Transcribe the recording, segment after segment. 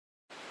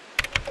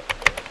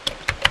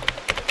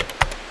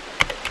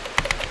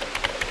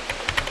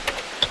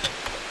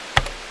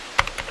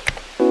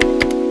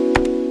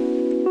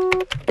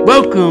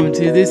Welcome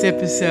to this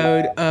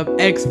episode of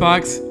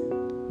Xbox.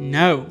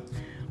 No.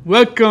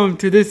 Welcome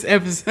to this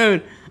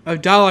episode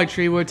of Dialogue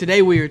Tree, where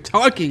today we are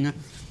talking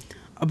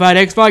about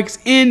Xbox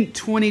in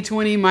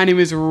 2020. My name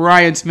is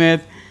Ryan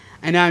Smith,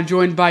 and I'm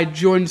joined by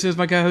Jordan Smith,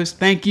 my co-host.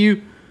 Thank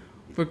you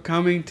for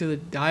coming to the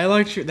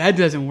Dialogue Tree. That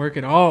doesn't work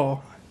at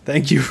all.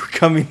 Thank you for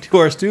coming to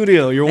our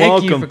studio. You're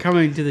welcome. Thank you for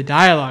coming to the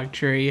Dialogue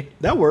Tree.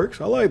 That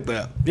works. I like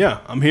that.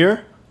 Yeah, I'm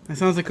here. That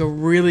sounds like a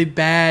really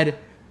bad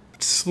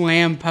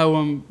slam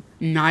poem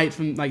night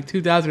from like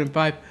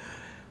 2005.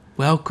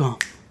 Welcome.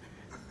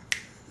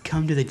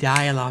 Come to the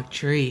Dialogue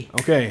Tree.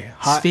 Okay.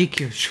 Speak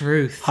your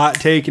truth. Hot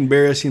take,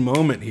 embarrassing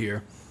moment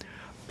here.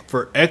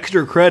 For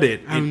extra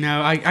credit. Oh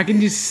no, I can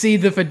just see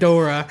the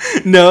fedora.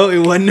 No, it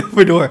wasn't a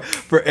fedora.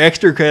 For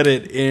extra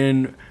credit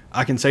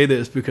I can say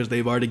this because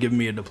they've already given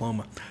me a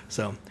diploma.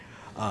 So,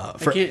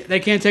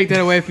 they can't take that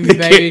away from you,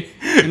 baby,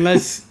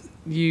 unless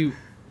you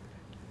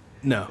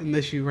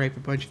rape a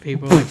bunch of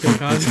people like Bill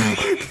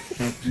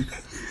Cosby.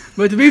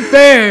 But to be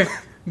fair,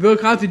 Bill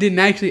Cosby didn't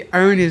actually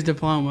earn his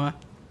diploma.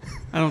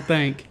 I don't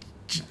think.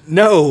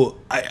 No,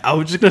 I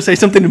was just gonna say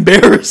something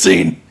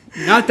embarrassing.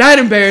 Not that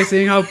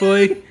embarrassing,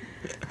 hopefully.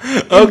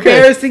 Okay.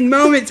 Embarrassing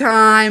moment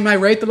time. I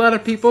raped a lot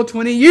of people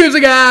 20 years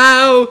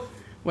ago.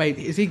 Wait,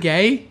 is he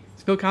gay?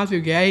 Is Bill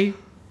Cosby gay?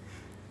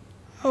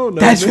 Oh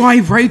no. That's why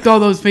he raped all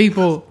those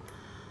people.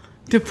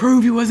 To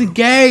prove he wasn't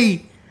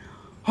gay.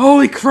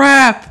 Holy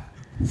crap.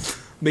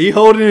 Me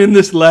holding in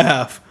this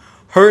laugh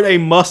hurt a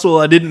muscle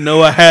I didn't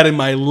know I had in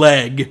my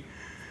leg.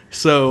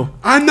 So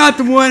I'm not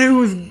the one who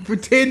was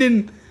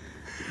pretending.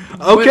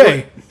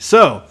 Okay,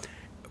 so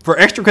for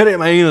extra credit in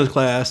my English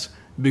class,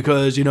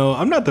 because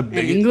I'm not the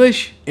big In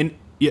English?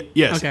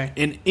 Yes. Okay.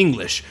 In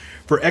English,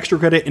 for extra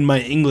credit in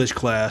my English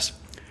class,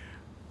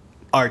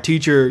 our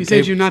teacher. You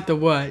said you're not the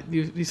what?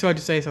 You started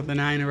to say something.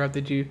 I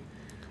interrupted you.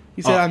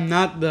 You said I'm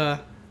not the.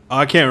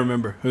 I can't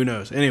remember. Who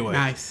knows? Anyway.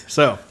 Nice.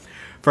 So,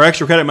 for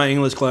extra credit in my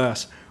English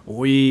class,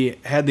 we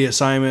had the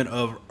assignment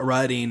of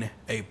writing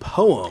a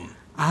poem.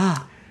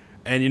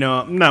 And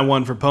I'm not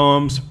one for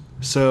poems,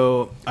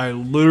 so I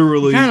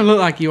literally. You kind of look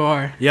like you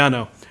are. Yeah, I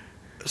know.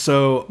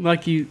 So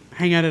like you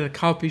hang out at a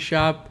coffee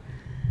shop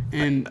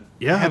and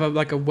have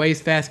a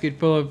wastebasket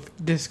full of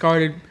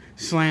discarded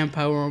slam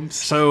poems.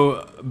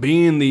 So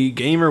being the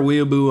gamer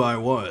weeaboo I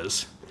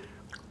was,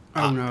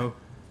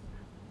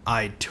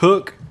 I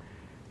took.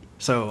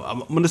 So I'm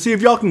going to see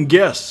if y'all can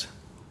guess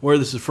where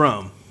this is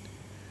from.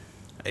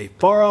 A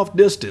far off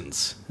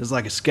distance is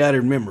like a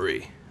scattered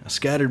memory. A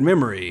scattered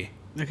memory.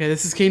 Okay,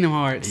 this is Kingdom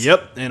Hearts.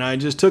 Yep, and I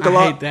just took a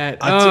lot. I hate that.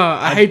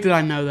 I hate that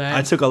I know that.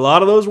 I took a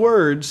lot of those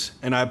words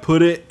and I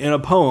put it in a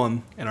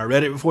poem and I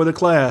read it before the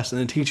class and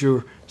the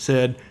teacher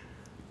said,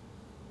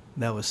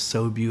 "That was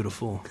so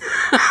beautiful."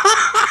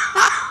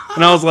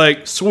 And I was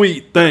like,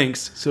 "Sweet,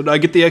 thanks." So did I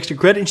get the extra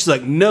credit? And she's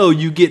like, "No,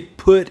 you get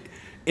put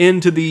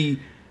into the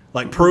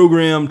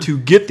program to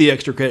get the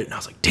extra credit." And I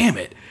was like, "Damn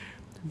it."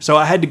 So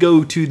I had to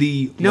go to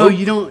the... No,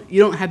 you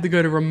don't have to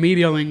go to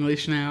remedial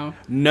English now.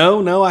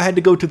 No, I had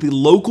to go to the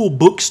local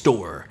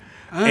bookstore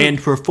and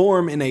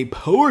perform in a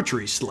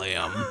poetry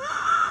slam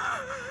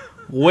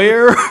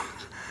where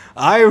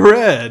I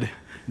read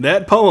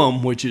that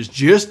poem, which is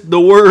just the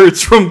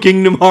words from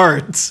Kingdom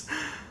Hearts,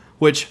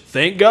 which,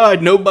 thank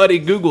God, nobody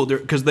Googled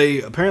it, because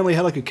they apparently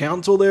had a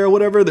council there or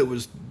whatever that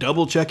was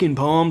double-checking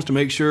poems to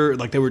make sure,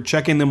 they were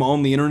checking them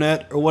on the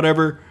internet or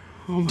whatever.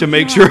 To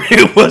make sure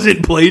it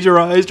wasn't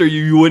plagiarized or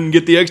you wouldn't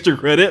get the extra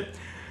credit.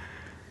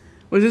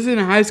 Was this in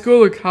high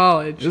school or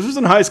college? This was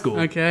in high school.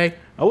 Okay.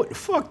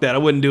 Fuck that. I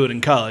wouldn't do it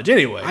in college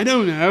anyway. I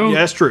don't know. Yeah,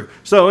 that's true.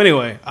 So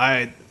anyway,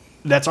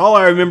 that's all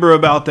I remember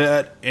about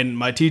that. And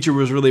my teacher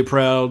was really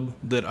proud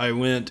that I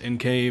went and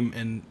came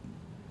and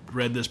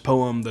read this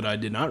poem that I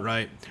did not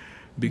write.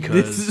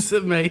 Because this is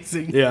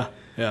amazing. Yeah.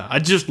 I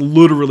just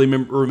literally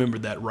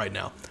remembered that right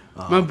now.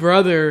 My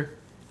brother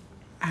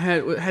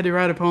had to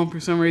write a poem for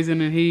some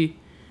reason, and he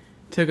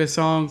took a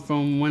song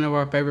from one of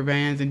our favorite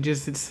bands and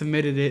just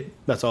submitted it.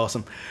 That's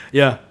awesome.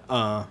 Yeah,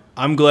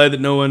 I'm glad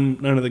that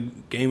none of the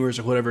gamers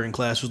or whatever in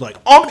class was like,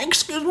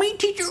 excuse me,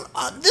 teacher,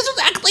 this is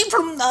actually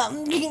from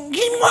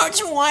Kingdom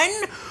Hearts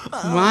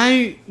 1.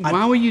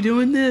 Why were you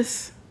doing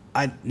this?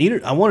 I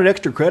wanted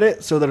extra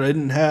credit so that I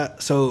didn't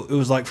have, so it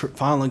was for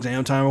final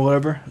exam time or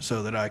whatever,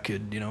 so that I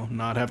could,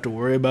 not have to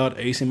worry about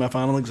acing my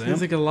final exam.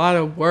 It's a lot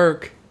of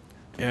work.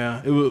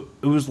 Yeah,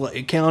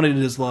 it counted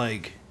as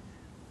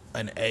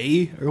an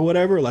A or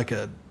whatever,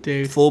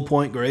 a full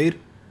point grade.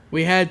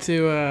 We had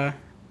to,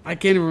 I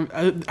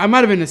might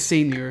have been a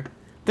senior.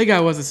 I think I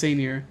was a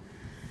senior.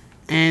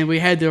 And we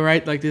had to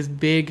write this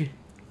big,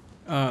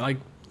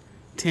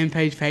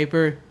 10-page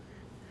paper.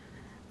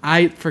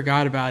 I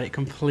forgot about it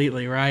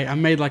completely, right? I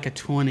made a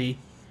 20.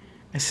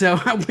 And so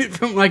I went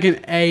from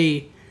an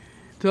A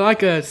to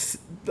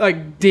a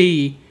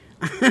D.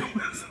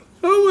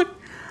 Oh my.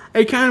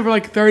 It counted for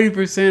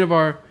 30% of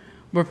our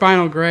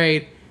final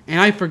grade,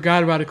 and I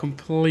forgot about it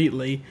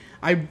completely.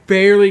 I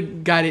barely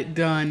got it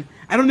done.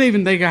 I don't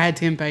even think I had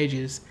 10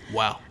 pages.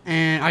 Wow.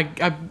 And I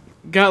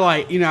got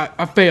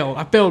I failed.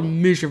 I failed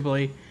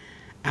miserably.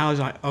 I was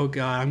like, oh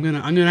god, I'm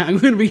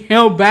gonna be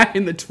held back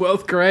in the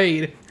 12th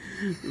grade.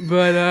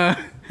 But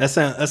That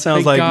sounds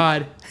thank like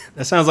God.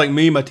 that sounds like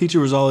me. My teacher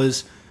was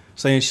always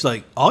saying, she's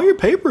like, all your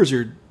papers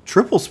are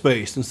triple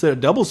spaced instead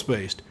of double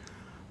spaced.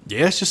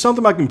 Yeah, it's just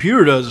something my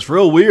computer does. It's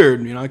real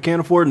weird. I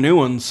can't afford new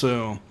ones,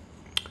 so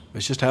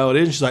it's just how it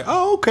is. And she's like,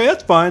 oh, okay,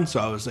 that's fine.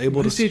 So I was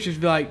able Most to. teachers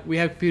be like, we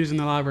have computers in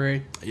the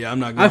library. Yeah, I'm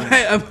not going.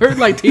 I've heard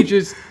like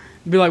teachers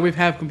be like, we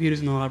have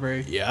computers in the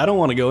library. Yeah, I don't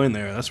want to go in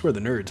there. That's where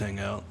the nerds hang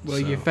out. Well,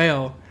 so. you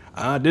fail.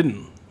 I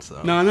didn't.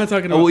 So. No, I'm not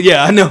talking about. Oh, well,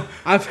 yeah, I know.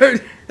 I've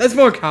heard that's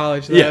more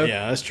college though.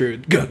 Yeah, that's true.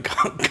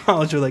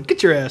 College are like,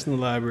 get your ass in the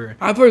library.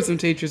 I've heard some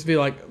teachers be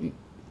like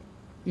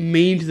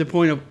mean to the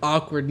point of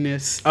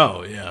awkwardness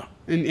Oh, yeah.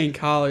 in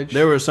college.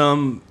 There were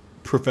some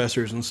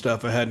professors and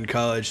stuff I had in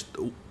college.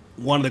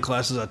 One of the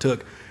classes I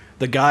took,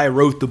 the guy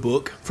wrote the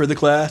book for the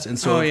class, and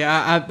so Oh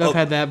yeah, I've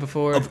had that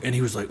before. and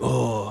he was like,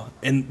 oh,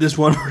 and this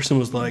one person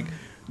was like,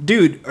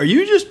 dude,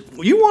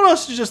 you want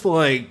us to just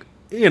like,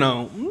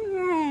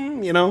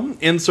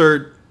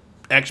 insert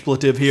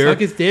expletive here? Suck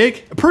his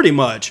dick. Pretty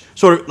much.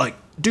 Sort of like,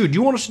 dude,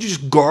 you want us to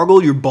just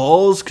gargle your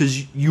balls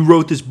because you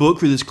wrote this book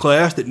for this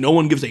class that no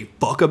one gives a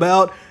fuck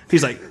about?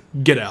 He's like,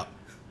 get out.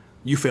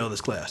 You fail this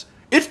class.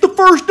 It's the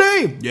first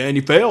day. Yeah, and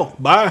you fail.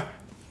 Bye.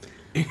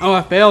 Oh,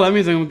 I failed. That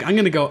means I'm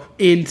gonna go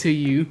into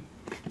you.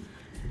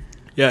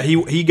 Yeah,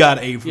 he got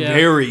a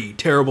very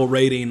terrible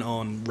rating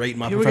on Rate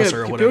My Professor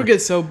or whatever. People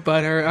get so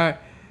butthurt.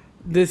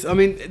 This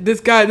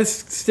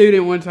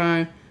student one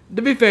time,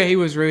 to be fair, he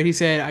was rude. He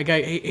said,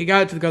 he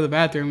got to go to the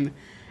bathroom,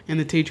 and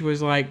the teacher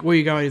was like, where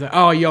you going? He's like,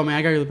 oh, yo, man,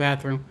 I got to go to the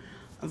bathroom.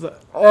 I was like,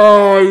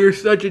 oh, you're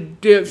such a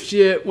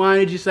dipshit. Why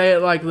did you say it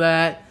like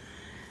that?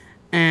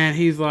 And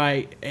he's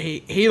like,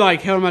 he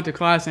like held him out to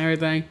class and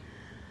everything.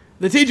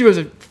 The teacher was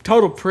a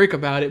total prick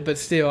about it, but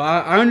still,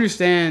 I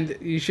understand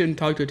you shouldn't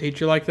talk to a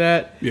teacher like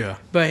that. Yeah.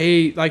 But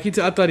I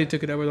thought he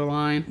took it over the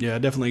line. Yeah, I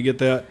definitely get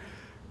that.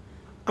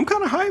 I'm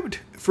kind of hyped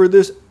for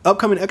this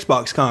upcoming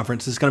Xbox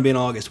conference. It's going to be in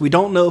August. We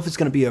don't know if it's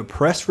going to be a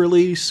press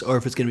release or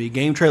if it's going to be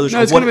game trailers.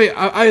 No, it's going to be.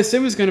 I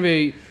assume it's going to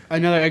be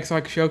another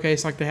Xbox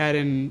showcase like they had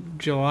in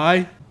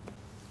July.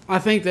 I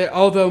think that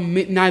although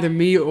neither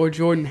me or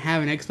Jordan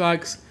have an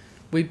Xbox,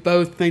 we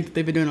both think that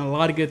they've been doing a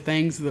lot of good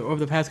things over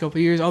the past couple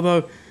of years.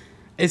 Although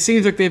it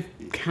seems like they've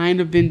kind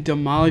of been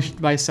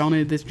demolished by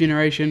Sony this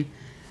generation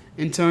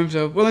in terms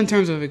of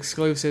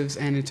exclusives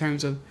and in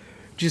terms of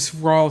just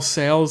raw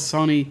sales.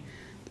 Sony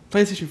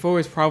PlayStation 4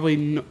 is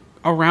probably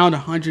around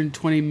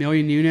 120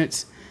 million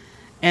units,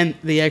 and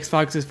the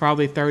Xbox is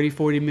probably 30,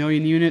 40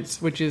 million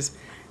units, which is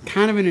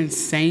kind of an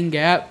insane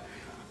gap.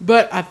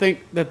 But I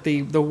think that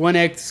the One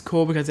X is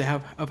cool because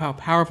of how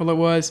powerful it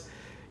was.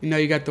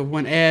 You got the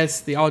One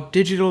S, the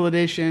all-digital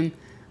edition.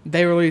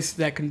 They released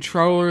that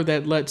controller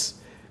that lets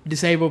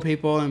disabled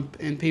people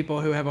and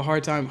people who have a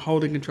hard time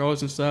holding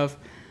controllers and stuff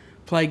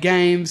play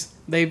games.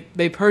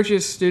 They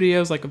purchased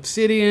studios like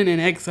Obsidian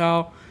and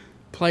Exile,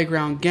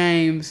 Playground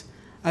Games.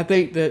 I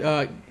think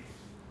that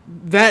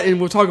and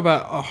we'll talk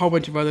about a whole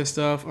bunch of other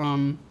stuff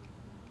in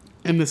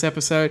this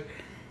episode.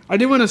 I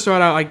do want to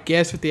start out, I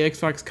guess, with the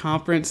Xbox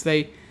conference.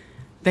 They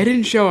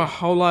didn't show a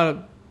whole lot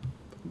of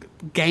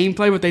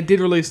gameplay, but they did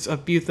release a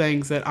few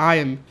things that I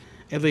am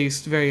at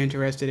least very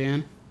interested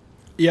in.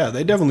 Yeah,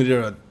 they definitely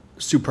did a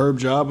superb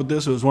job with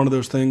this. It was one of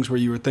those things where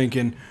you were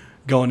thinking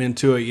going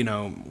into it,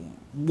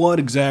 what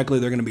exactly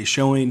they're going to be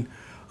showing.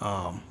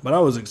 But I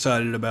was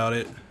excited about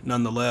it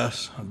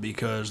nonetheless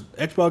because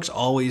Xbox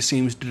always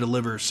seems to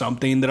deliver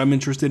something that I'm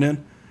interested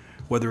in,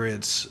 whether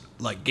it's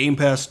like Game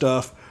Pass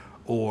stuff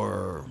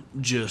or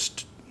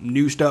just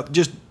new stuff,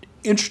 just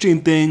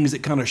interesting things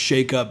that kind of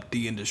shake up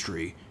the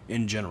industry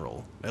in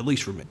general, at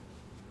least for me.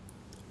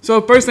 So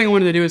the first thing I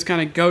wanted to do is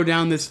kind of go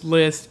down this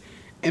list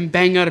and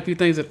bang out a few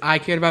things that I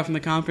cared about from the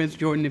conference.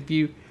 Jordan, if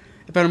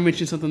I don't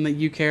mention something that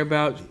you care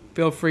about,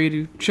 feel free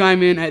to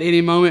chime in at any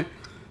moment.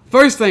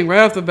 First thing, right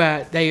off the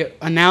bat, they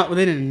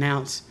didn't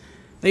announce.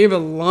 They gave a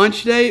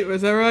launch date,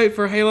 was that right,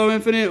 for Halo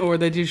Infinite, or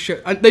they just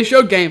showed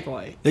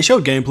gameplay? They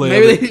showed gameplay.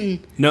 Maybe they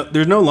didn't. No,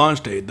 there's no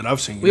launch date that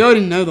I've seen. We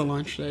already know the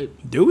launch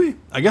date. Do we?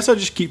 I guess I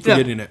just keep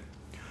forgetting it.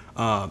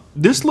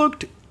 This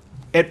looked,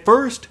 at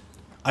first,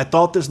 I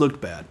thought this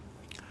looked bad.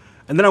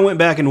 And then I went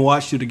back and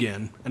watched it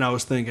again, and I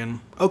was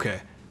thinking,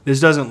 okay, this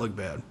doesn't look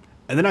bad.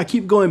 And then I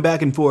keep going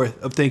back and forth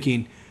of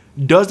thinking,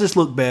 does this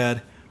look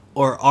bad,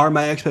 or are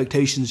my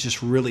expectations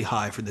just really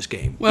high for this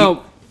game?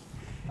 Well,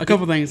 a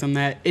couple things on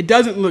that. It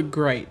doesn't look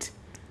great,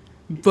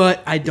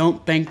 but I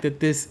don't think that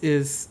this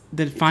is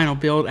the final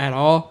build at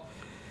all.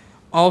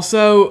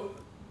 Also,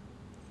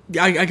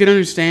 I can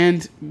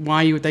understand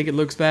why you would think it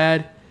looks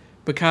bad,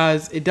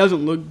 because it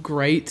doesn't look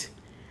great,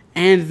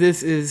 and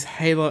this is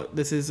Halo.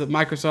 This is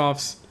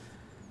Microsoft's,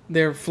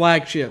 their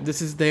flagship.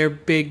 This is their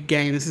big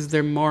game. This is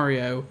their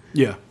Mario.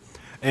 Yeah.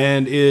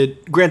 And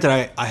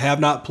granted, I have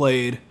not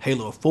played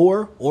Halo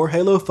 4 or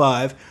Halo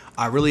 5.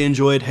 I really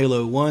enjoyed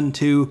Halo 1,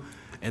 2,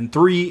 and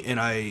 3, and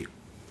I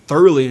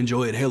thoroughly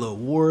enjoyed Halo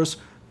Wars.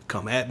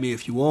 Come at me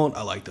if you want.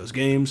 I like those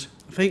games.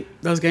 I think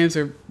those games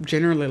are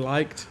generally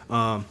liked.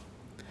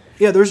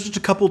 Yeah, there's just a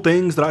couple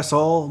things that I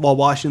saw while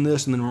watching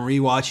this and then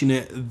rewatching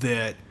it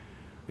that,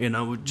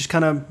 just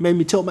kind of made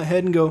me tilt my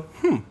head and go,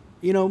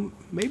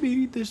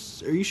 maybe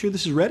this, are you sure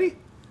this is ready?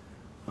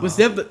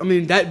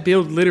 That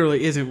build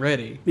literally isn't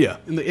ready. Yeah.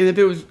 And if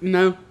it was,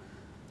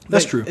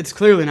 That's true. It's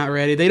clearly not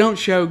ready. They don't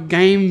show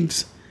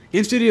games.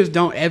 Game studios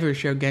don't ever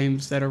show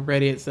games that are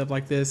ready and stuff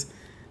like this.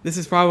 This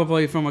is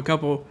probably from a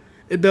couple.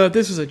 Though if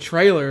this was a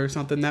trailer or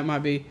something, that might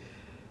be.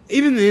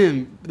 Even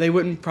then,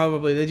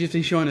 they'd just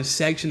be showing a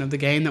section of the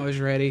game that was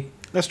ready.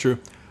 That's true.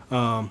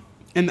 And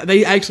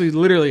they actually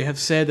literally have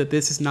said that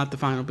this is not the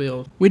final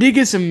build. We did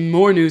get some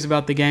more news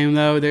about the game,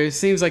 though. There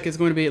seems like it's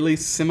going to be at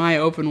least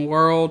semi-open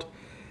world.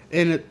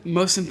 And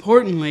most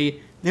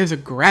importantly, there's a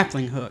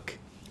grappling hook.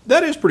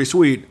 That is pretty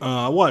sweet.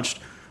 I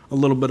watched a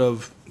little bit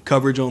of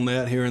coverage on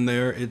that here and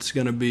there. It's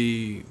going to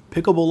be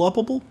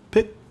pickable-uppable?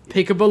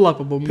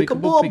 Pickable-uppable.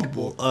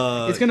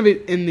 Pickable-uppable. It's going to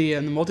be in the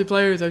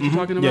multiplayer. Is that what you're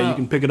talking about? Yeah, you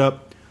can pick it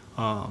up.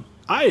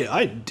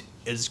 I,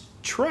 as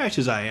trash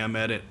as I am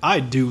at it,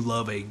 I do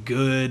love a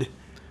good,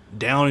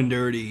 down and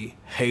dirty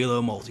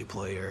Halo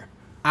multiplayer.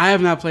 I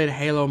have not played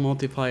Halo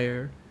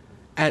multiplayer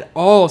at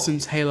all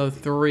since Halo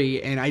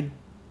 3, and I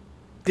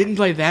didn't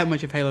play that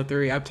much of Halo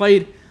 3. I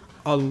played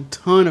a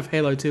ton of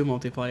Halo 2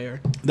 multiplayer.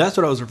 That's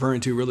what I was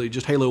referring to, really.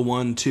 Just Halo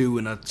 1, 2,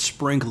 and a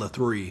sprinkle of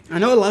 3. I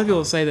know a lot of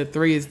people say that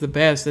 3 is the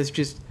best. That's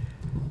just,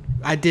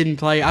 I didn't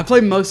play. I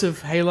played most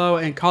of Halo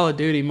and Call of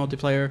Duty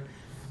multiplayer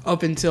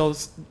up until,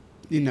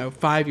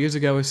 5 years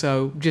ago or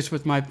so, just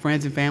with my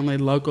friends and family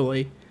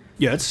locally.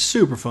 Yeah, it's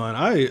super fun.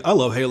 I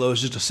love Halo.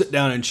 It's just to sit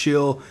down and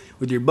chill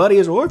with your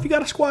buddies, or if you got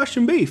to squash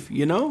some beef,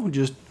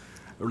 just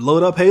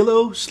load up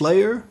Halo,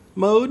 Slayer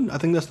mode. I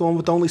think that's the one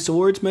with only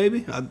swords,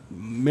 maybe. I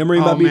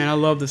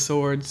love the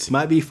swords.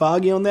 Might be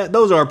foggy on that.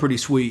 Those are pretty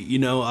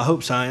sweet. I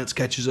hope science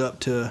catches up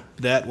to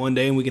that one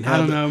day and we can have. I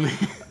don't know, man.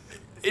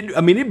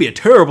 It'd be a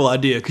terrible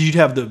idea because you'd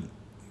have the,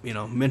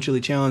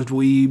 mentally challenged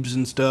weebs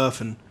and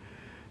stuff, and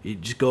you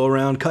just go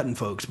around cutting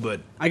folks. But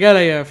I got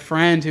a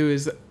friend who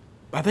is,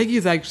 I think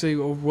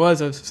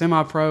was a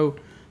semi-pro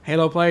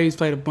Halo player. He's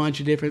played a bunch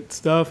of different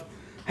stuff.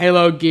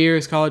 Halo,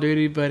 Gears, Call of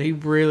Duty, but he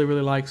really,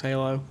 really likes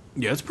Halo.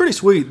 Yeah, it's pretty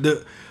sweet.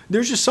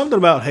 There's just something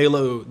about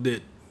Halo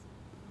that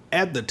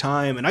at the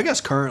time, and I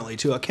guess currently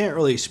too, I can't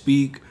really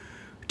speak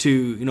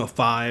to,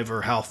 5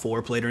 or how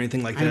 4 played or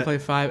anything like that. I didn't play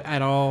 5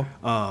 at all.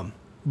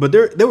 But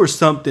there was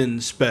something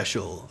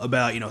special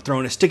about,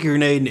 throwing a sticky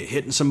grenade and it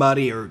hitting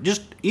somebody, or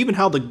just even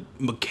how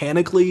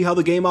mechanically how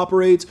the game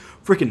operates.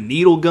 Freaking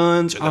needle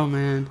guns.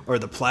 Or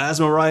the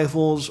plasma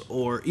rifles,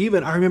 or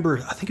even, I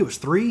think it was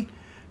 3,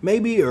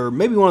 maybe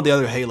one of the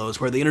other Halos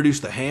where they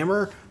introduced the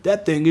hammer.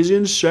 That thing is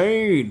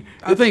insane.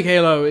 I think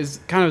Halo is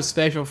kind of a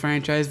special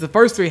franchise. The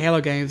first 3 Halo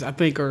games, I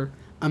think, are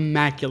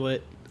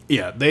immaculate.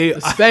 Yeah,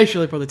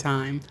 especially for the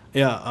time.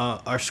 Yeah,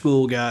 our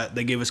school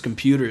they gave us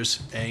computers,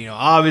 and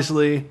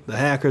obviously the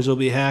hackers will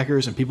be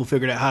hackers, and people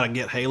figured out how to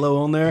get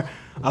Halo on there.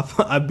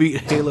 I beat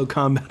Halo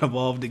Combat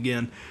Evolved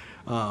again,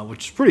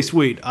 which is pretty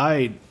sweet.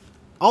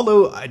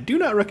 Although I do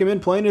not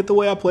recommend playing it the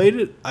way I played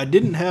it. I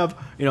didn't have,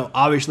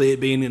 obviously it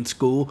being in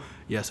school.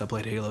 Yes, I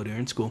played Halo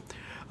during school.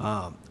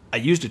 I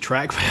used a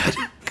trackpad.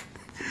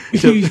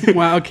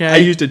 Wow, okay. I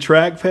used a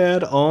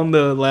trackpad on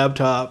the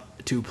laptop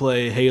to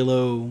play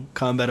Halo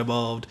Combat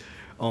Evolved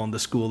on the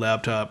school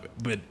laptop,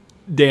 but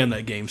damn,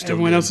 that game's still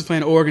Everyone good. else was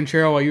playing Oregon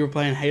Trail while you were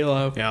playing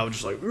Halo. Yeah, I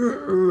was just like,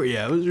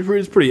 yeah, it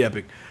was pretty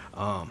epic.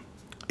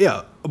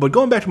 Yeah, but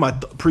going back to my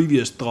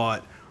previous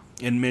thought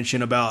and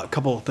mention about a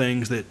couple of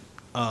things that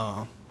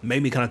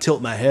made me kind of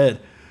tilt my head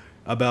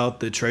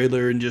about the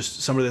trailer and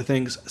just some of the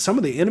things. Some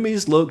of the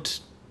enemies looked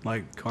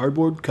like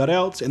cardboard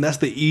cutouts, and that's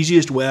the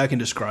easiest way I can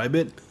describe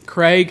it.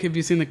 Craig, have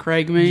you seen the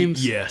Craig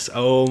memes? Yes.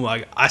 Oh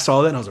my! I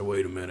saw that and I was like,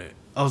 wait a minute.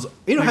 I was,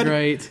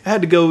 I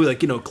had to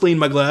go clean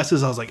my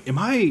glasses. I was like, am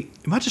I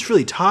just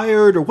really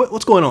tired, or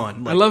what's going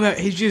on? I love how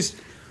he's just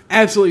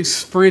absolutely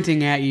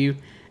sprinting at you,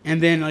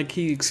 and then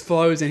he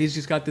explodes and he's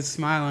just got this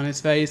smile on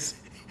his face.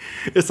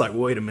 It's like,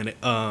 wait a minute.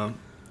 But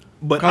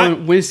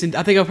Winston.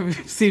 I think I've probably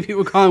seen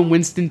people call him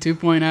Winston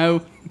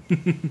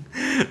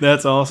 2.0.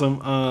 That's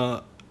awesome.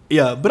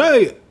 Yeah,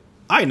 but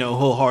I know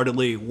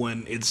wholeheartedly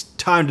when it's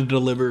time to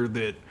deliver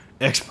that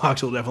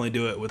Xbox will definitely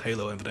do it with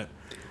Halo Infinite.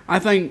 I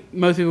think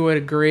most people would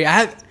agree.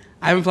 I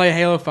haven't played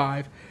Halo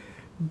 5,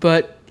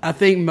 but I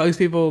think most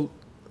people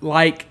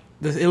like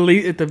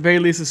at the very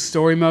least the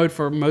story mode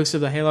for most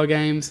of the Halo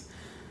games.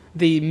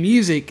 The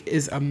music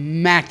is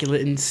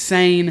immaculate,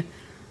 insane,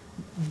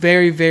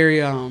 very, very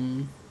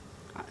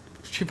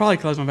should probably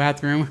close my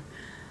bathroom.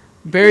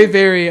 Very,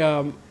 very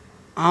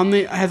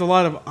has a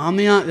lot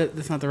of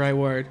that's not the right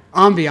word.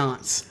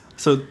 Ambiance.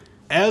 So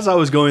as I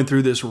was going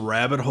through this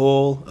rabbit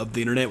hole of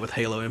the internet with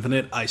Halo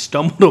Infinite, I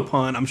stumbled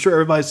upon, I'm sure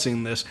everybody's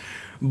seen this,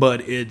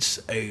 but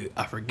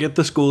I forget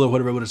the school or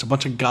whatever, but it's a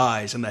bunch of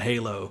guys in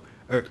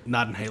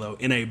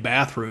in a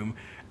bathroom.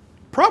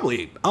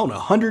 Probably,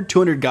 100,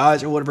 200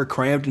 guys or whatever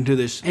crammed into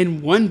this.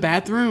 In one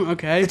bathroom?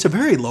 Okay. It's a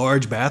very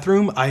large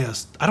bathroom. I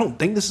don't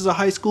think this is a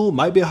high school.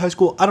 Might be a high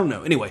school. I don't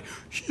know. Anyway,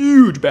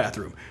 huge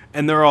bathroom.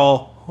 And they're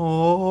all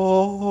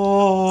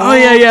Oh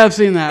yeah, I've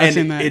seen that. I've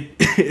seen that.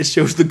 It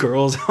shows the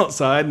girls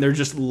outside and they're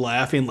just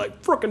laughing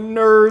like freaking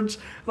nerds.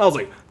 And I was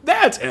like,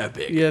 that's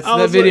epic. Yes,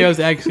 that video is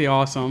actually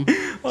awesome.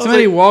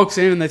 Somebody walks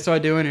in and they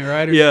start doing it,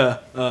 right? Yeah.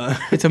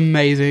 It's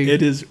amazing.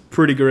 It is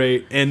pretty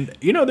great. And,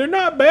 they're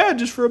not bad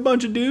just for a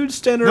bunch of dudes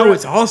standing around. No,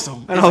 it's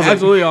awesome. And It's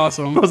absolutely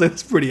awesome. I was like,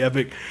 that's pretty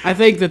epic. I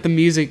think that the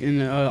music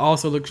and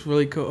also looks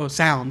really cool.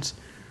 Sounds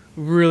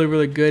really,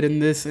 really good in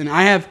this. And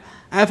I have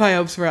high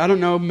hopes for it. I don't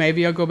know.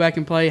 Maybe I'll go back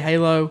and play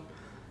Halo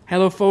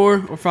 4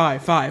 or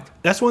 5. 5.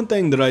 That's one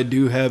thing that I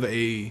do have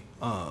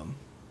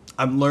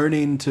I'm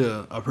learning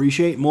to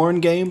appreciate more in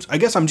games. I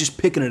guess I'm just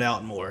picking it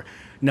out more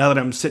now that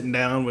I'm sitting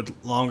down with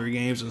longer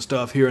games and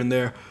stuff here and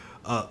there.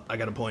 I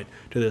got a point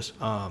to this.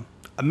 I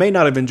may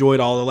not have enjoyed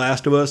all The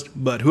Last of Us,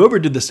 but whoever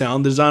did the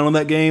sound design on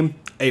that game,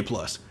 A+.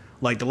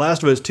 Like The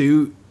Last of Us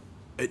 2,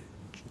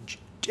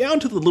 down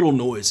to the little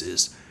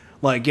noises.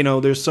 Like,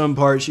 there's some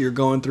parts you're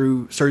going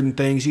through certain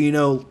things,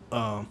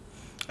 I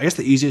guess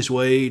the easiest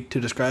way to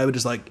describe it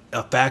is like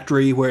a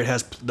factory where it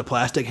has the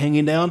plastic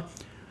hanging down.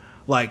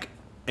 Like,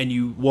 and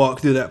you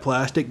walk through that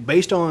plastic,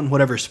 based on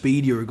whatever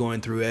speed you were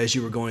going through as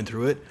you were going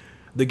through it,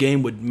 the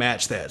game would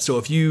match that. So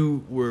if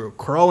you were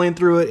crawling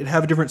through it, it'd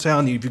have a different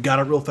sound. If you got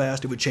it real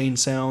fast, it would change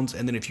sounds.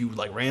 And then if you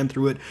like ran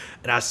through it,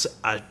 and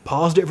I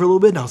paused it for a little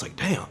bit, and I was like,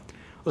 damn. I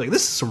was like,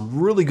 this is some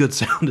really good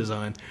sound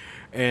design.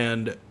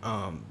 And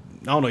I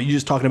don't know, you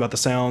just talking about the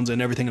sounds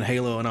and everything in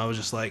Halo, and I was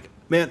just like,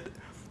 man,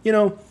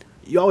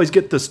 you always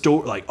get the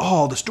story, like,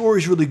 oh, the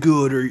story's really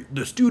good, or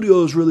the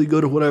studio's really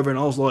good, or whatever. And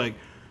I was like,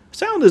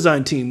 sound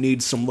design team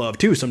needs some love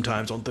too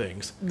sometimes on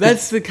things.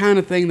 That's the kind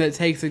of thing that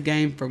takes a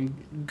game from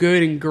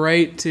good and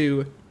great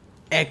to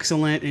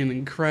excellent and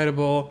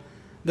incredible.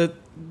 The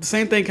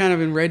same thing kind of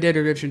in Red Dead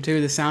Redemption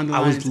 2. The sound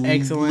design is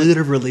excellent. I was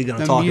literally going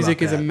to talk about that. The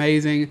music is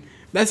amazing.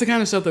 That's the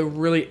kind of stuff that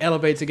really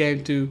elevates a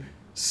game to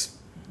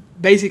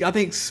basic. I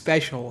think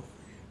special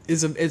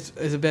is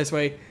the best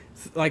way.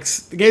 Like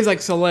games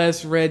like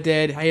Celeste, Red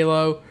Dead,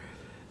 Halo,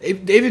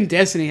 even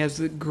Destiny has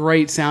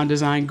great sound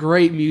design,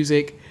 great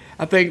music.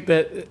 I think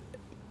that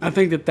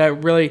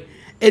really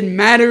it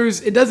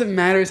matters. It doesn't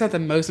matter. It's not the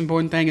most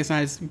important thing. It's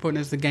not as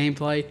important as the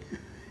gameplay.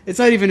 It's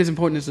not even as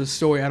important as the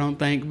story, I don't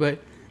think. But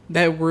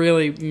that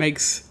really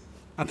makes.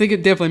 I think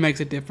it definitely makes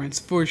a difference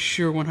for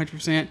sure,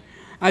 100%.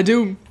 I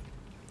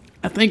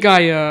think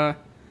I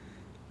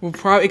will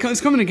probably.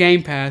 It's coming to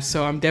Game Pass,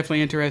 so I'm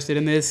definitely interested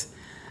in this.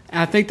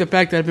 And I think the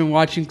fact that I've been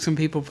watching some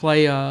people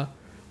play.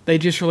 They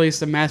just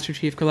released the Master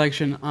Chief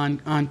Collection on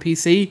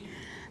PC.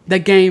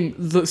 That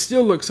game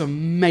still looks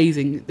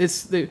amazing.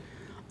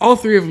 All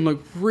three of them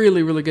look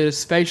really, really good,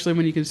 especially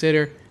when you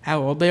consider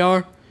how old they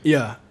are.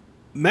 Yeah.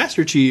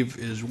 Master Chief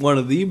is one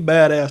of the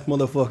badass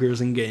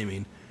motherfuckers in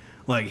gaming.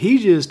 Like,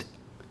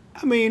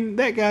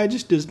 that guy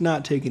just does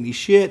not take any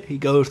shit. He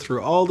goes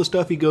through all the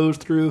stuff he goes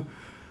through.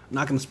 I'm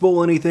not going to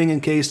spoil anything in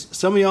case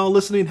some of y'all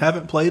listening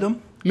haven't played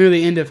him. Remember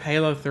the end of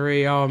Halo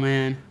 3? Oh,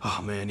 man.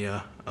 Oh, man,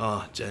 yeah.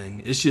 Oh,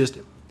 dang. It's just,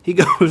 he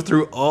goes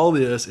through all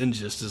this and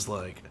just is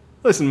like...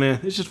 Listen, man,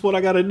 it's just what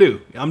I got to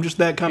do. I'm just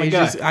that kind of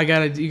guy.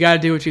 You got to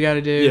do what you got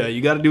to do. Yeah, you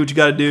got to do what you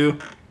got to do.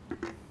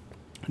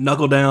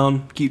 Knuckle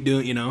down, keep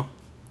doing,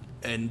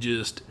 and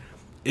just,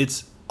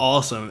 it's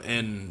awesome.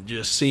 And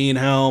just seeing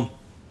how,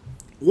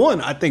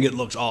 one, I think it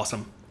looks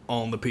awesome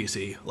on the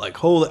PC. Like,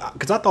 holy,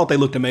 because I thought they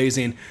looked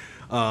amazing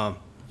on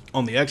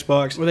the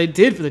Xbox. Well, they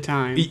did for the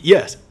time.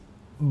 Yes,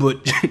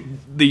 but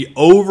the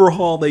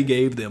overhaul they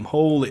gave them,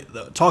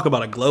 talk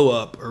about a glow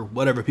up or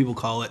whatever people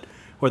call it,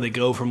 where they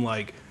go from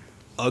like,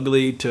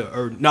 ugly to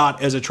or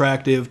not as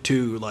attractive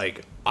to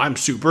like I'm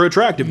super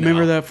attractive now.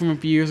 Remember that from a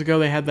few years ago?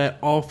 They had that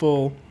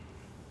awful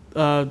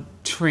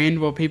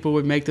trend where people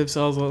would make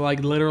themselves look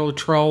like literal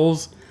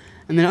trolls,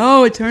 and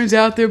then it turns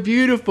out they're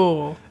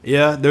beautiful.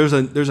 Yeah, there's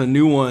a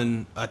new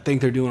one I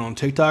think they're doing on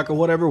TikTok or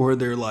whatever where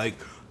they're like,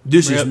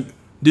 this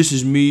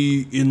is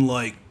me in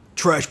like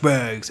trash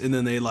bags, and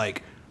then they're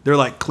like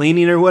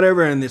cleaning or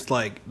whatever, and it's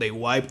like they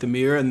wipe the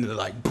mirror and they're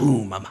like,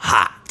 boom, I'm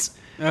hot.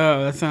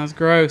 Oh, that sounds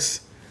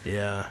gross.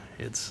 Yeah,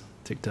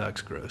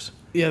 TikTok's gross.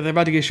 Yeah, they're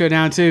about to get shut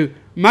down too.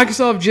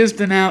 Microsoft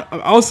just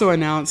also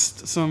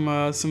announced some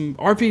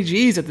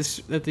RPGs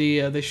at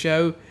the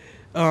show.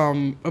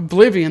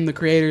 Oblivion, the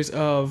creators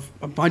of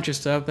a bunch of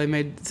stuff, they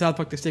made South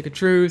Park: The Stick of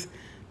Truth,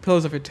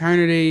 Pillars of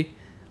Eternity.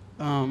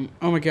 Oh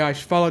my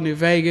gosh, Fallout New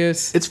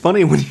Vegas. It's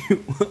funny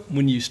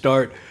when you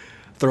start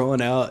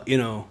throwing out,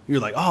 you're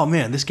like, oh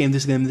man, this game,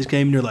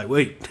 and you're like,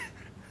 wait,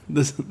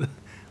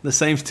 the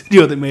same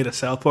studio that made a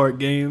South Park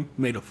game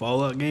made a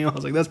Fallout game. I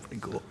was like, that's pretty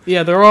cool.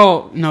 Yeah, they're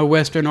all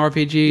Western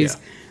RPGs. Yeah.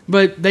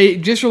 But they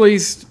just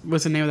released,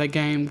 what's the name of that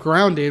game?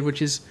 Grounded,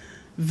 which is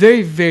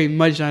very, very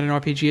much not an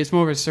RPG. It's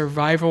more of a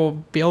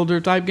survival builder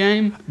type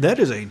game. That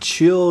is a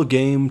chill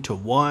game to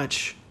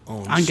watch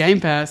on Game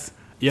Pass.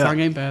 Yeah, it's on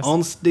Game Pass.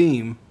 On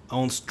Steam,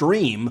 on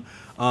stream.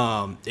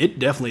 It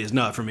definitely is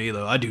not for me,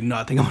 though. I do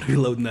not think I'm going to be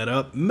loading that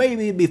up.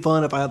 Maybe it'd be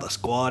fun if I had a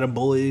squad of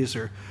boys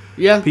or...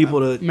 people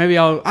to maybe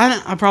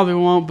I probably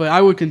won't, but I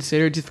would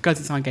consider it just because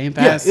it's on Game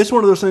Pass. Yeah, it's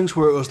one of those things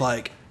where it was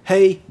like,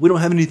 hey, we don't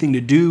have anything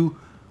to do.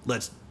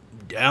 let's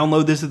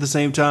download this at the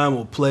same time.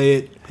 We'll play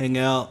it, hang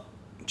out,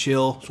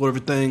 chill, sort of a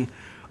thing.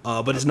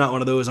 But it's not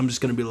one of those. I'm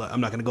just gonna be like,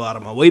 I'm not gonna go out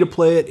of my way to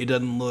play it. It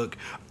doesn't look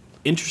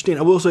interesting.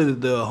 I will say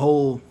that the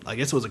whole, I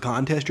guess it was a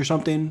contest or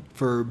something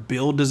for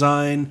build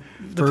design.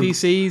 The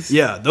PCs.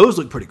 Yeah, those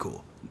look pretty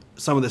cool.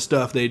 Some of the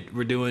stuff they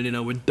were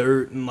doing, with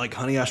dirt and like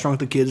Honey, I Shrunk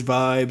the Kids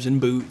vibes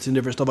and boots and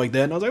different stuff like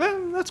that. And I was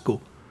like, that's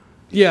cool.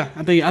 Yeah,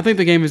 I think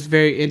the game is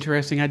very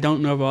interesting. I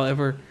don't know if I'll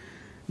ever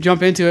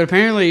jump into it.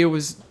 Apparently, it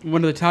was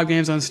one of the top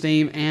games on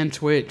Steam and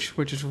Twitch,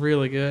 which is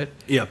really good.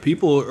 Yeah,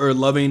 people are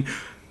loving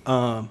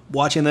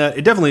watching that.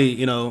 It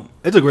definitely,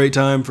 it's a great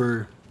time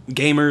for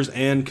gamers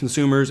and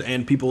consumers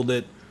and people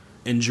that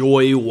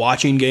enjoy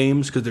watching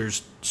games because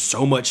there's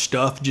so much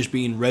stuff just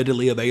being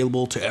readily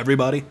available to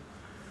everybody.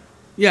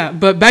 Yeah,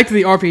 but back to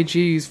the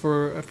RPGs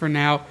for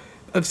now.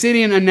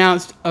 Obsidian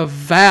announced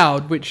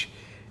Avowed, which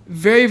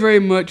very, very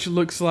much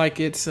looks like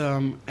it's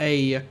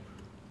a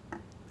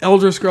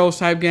Elder Scrolls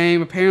type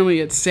game. Apparently,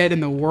 it's set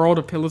in the world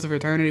of Pillars of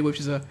Eternity, which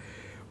is a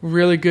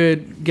really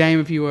good game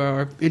if you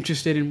are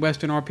interested in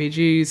Western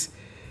RPGs.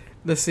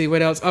 Let's see,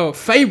 what else? Oh,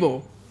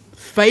 Fable.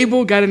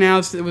 Fable got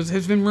announced.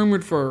 Has been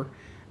rumored for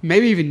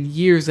maybe even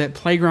years that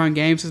Playground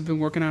Games has been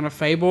working on a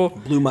Fable.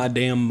 Blew my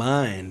damn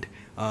mind.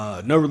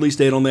 No release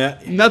date on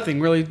that. Nothing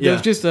really. Yeah. It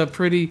was just a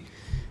pretty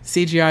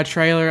CGI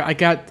trailer. I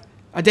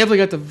definitely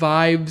got the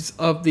vibes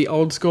of the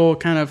old school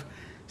kind of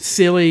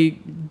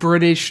silly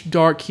British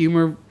dark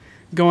humor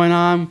going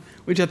on,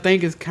 which I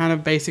think is kind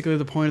of basically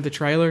the point of the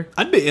trailer.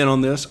 I'd be in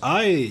on this.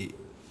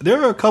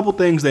 There are a couple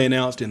things they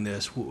announced in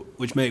this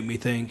which make me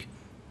think,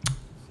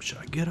 should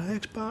I get an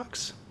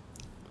Xbox?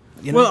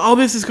 Well, all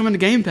this is coming to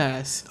Game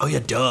Pass. Oh yeah,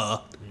 duh.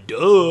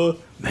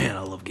 Man, I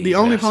love Game Pass. The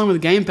only problem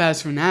with Game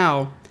Pass for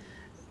now,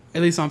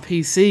 at least on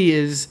PC,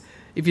 is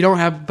if you don't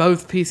have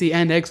both PC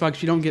and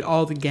Xbox, you don't get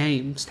all the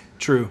games.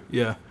 True,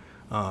 yeah.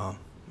 Man,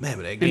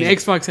 but that game... And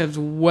Xbox has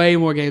way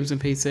more games than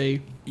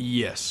PC.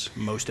 Yes,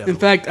 most definitely. In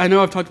fact, I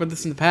know I've talked about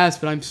this in the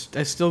past, but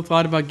I still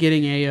thought about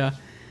getting a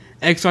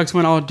Xbox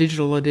One All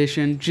Digital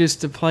Edition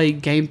just to play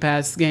Game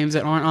Pass games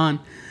that aren't on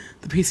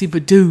the PC.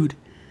 But dude,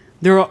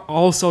 they're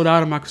all sold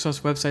out on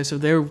Microsoft's website, so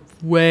they're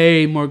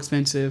way more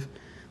expensive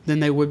than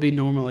they would be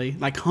normally.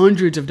 Like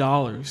hundreds of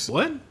dollars.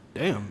 What?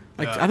 Damn.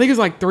 I think it's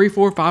like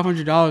 $300,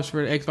 $400, $500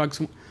 for an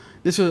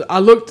Xbox. I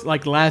looked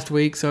like last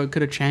week, so it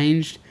could have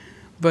changed.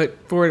 But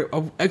for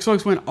a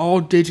Xbox One All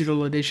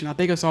Digital Edition, I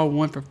think I saw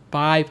one for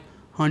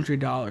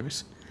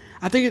 $500.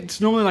 I think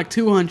it's normally like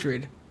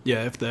 $200.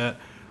 Yeah, if that.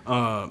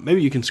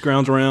 Maybe you can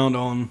scrounge around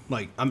on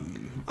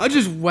I'll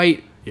just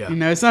wait. Yeah.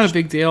 It's not a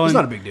big deal. It's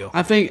not a big deal.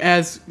 I think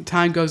as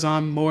time goes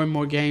on, more and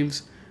more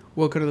games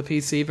will go to the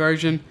PC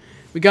version.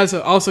 We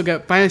also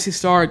got Phantasy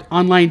Star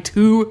Online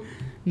 2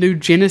 New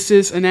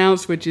Genesis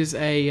announced, which is it's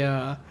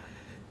a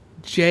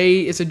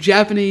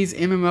Japanese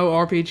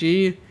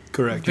MMORPG.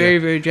 Correct. Very,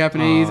 very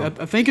Japanese. I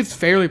think it's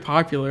fairly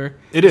popular.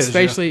 It is,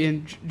 especially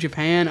in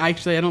Japan.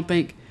 Actually, I don't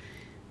think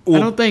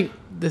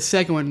the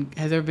second one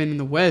has ever been in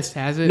the West,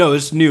 has it? No,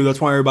 it's new. That's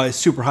why everybody's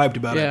super hyped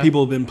about Yeah. it.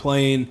 People have been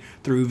playing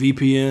through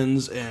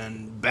VPNs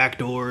and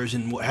backdoors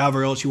and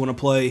however else you want to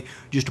play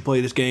just to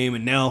play this game,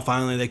 and now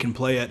finally they can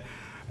play it.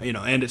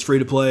 And it's free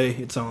to play.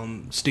 It's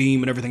on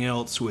Steam and everything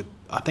else with,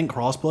 I think,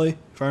 crossplay,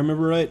 if I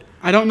remember right.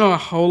 I don't know a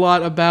whole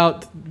lot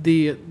about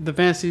the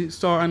Phantasy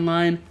Star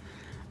Online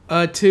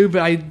 2,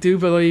 but I do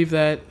believe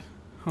that.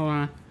 Hold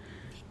on.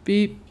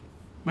 Beep.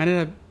 Why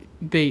did I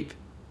beep?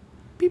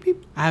 Beep,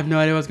 beep. I have no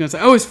idea what I was going to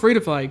say. Oh, it's free to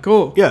play.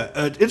 Cool. Yeah,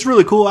 it's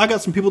really cool. I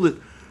got some people that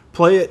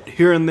play it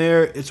here and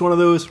there. It's one of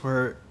those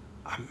where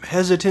I'm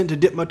hesitant to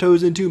dip my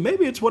toes into.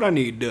 Maybe it's what I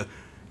need to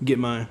get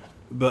my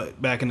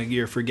butt back in the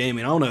gear for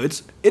gaming. I don't know.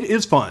 It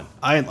is fun.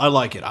 I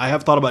like it. I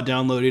have thought about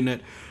downloading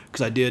it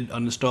because I did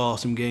uninstall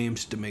some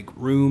games to make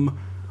room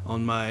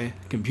on my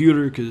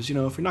computer because, if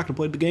you're not going to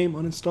play the game,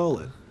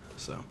 uninstall it.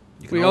 So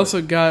we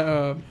also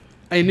got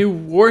a new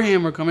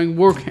Warhammer coming,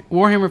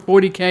 Warhammer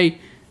 40k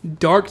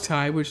Dark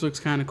Tide, which looks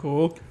kind of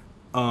cool.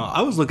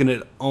 I was looking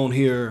at on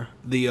here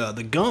the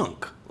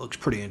Gunk looks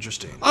pretty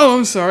interesting. Oh,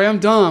 I'm sorry, I'm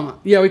dumb.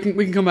 Yeah, we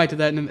can come back to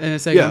that in a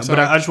second. Yeah, I'm sorry.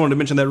 but I just wanted to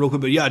mention that real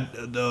quick. But yeah,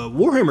 the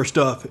Warhammer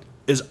stuff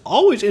is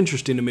always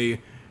interesting to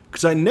me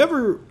because I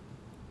never,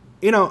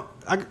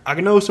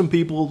 I know some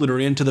people that are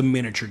into the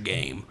miniature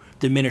game,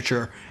 the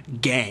miniature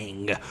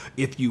gang,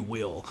 if you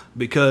will,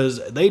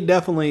 because they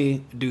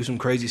definitely do some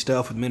crazy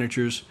stuff with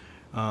miniatures,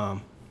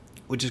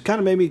 which has kind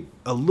of made me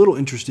a little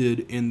interested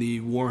in the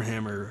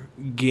Warhammer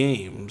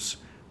games,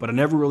 but I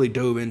never really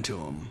dove into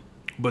them.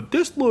 But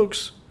this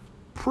looks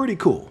pretty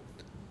cool.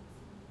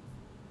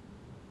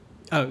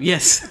 Oh,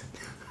 yes.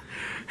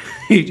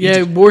 Yeah,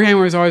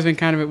 Warhammer has always been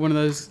kind of one of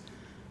those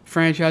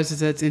franchises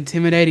that's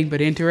intimidating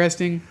but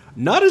interesting.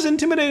 Not as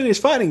intimidating as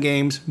fighting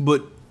games,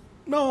 but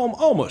no, I'm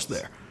almost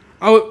there.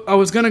 I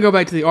was going to go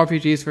back to the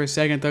RPGs for a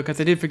second, though, because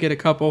I did forget a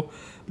couple.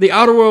 The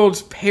Outer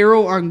Worlds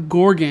Peril on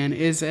Gorgon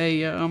is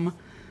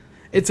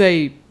it's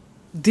a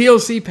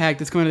DLC pack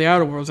that's going to the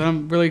Outer Worlds that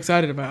I'm really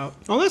excited about.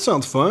 Oh, that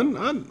sounds fun.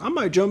 I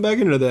might jump back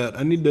into that.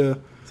 I need to...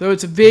 So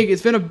it's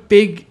been a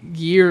big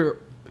year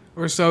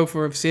or so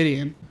for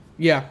Obsidian.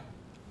 Yeah.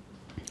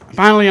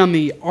 Finally, on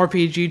the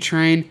RPG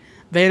train,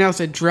 they announced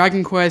that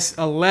Dragon Quest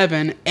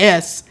XI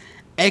S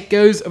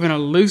Echoes of an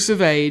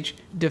Elusive Age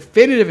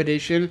Definitive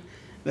Edition,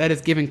 that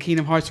is giving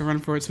Kingdom Hearts a run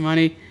for its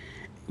money,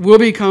 will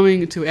be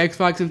coming to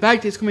Xbox. In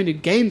fact, it's coming to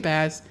Game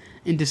Pass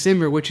in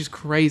December, which is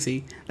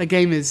crazy. The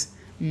game is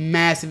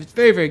massive. It's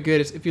very, very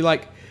good if you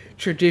like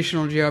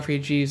traditional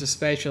JRPGs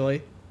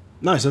especially.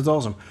 Nice, that's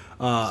awesome.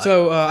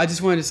 I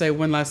just wanted to say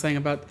one last thing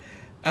about.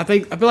 I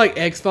feel like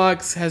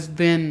Xbox has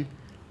been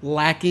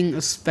lacking,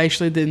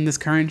 especially in this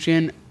current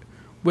gen,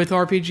 with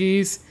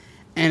RPGs,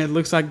 and it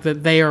looks like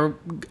that they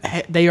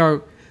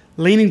are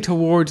leaning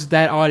towards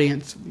that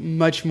audience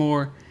much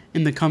more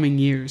in the coming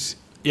years.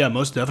 Yeah,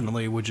 most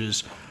definitely, which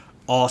is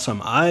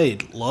awesome. I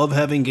love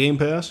having Game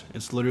Pass.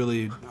 It's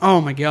literally...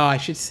 Oh my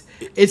gosh,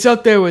 it's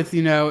up there with,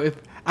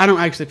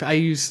 if I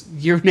use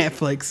your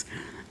Netflix,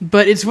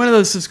 but it's one of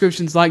those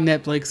subscriptions like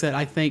Netflix that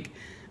I think,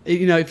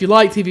 if you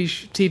like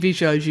TV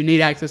shows, you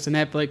need access to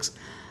Netflix.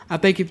 I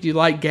think if you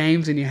like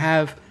games and you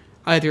have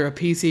either a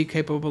PC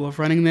capable of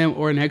running them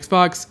or an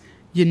Xbox,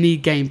 you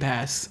need Game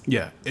Pass.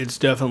 Yeah, it's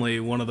definitely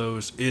one of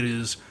those. It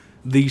is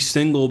the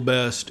single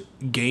best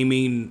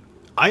gaming.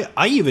 I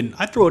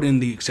throw it in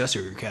the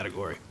accessory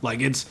category.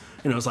 Like it's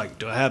like,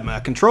 do I have my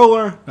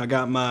controller? I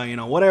got my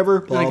whatever.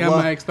 Blah, I got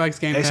blah. my Xbox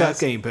Game Pass. Xbox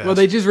Game Pass. Well,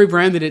 they just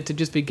rebranded it to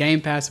just be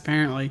Game Pass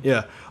apparently.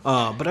 Yeah,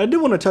 but I do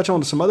want to touch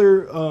on some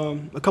other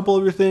a couple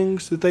other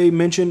things that they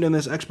mentioned in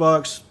this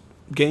Xbox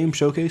game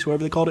showcase,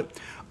 whatever they called it.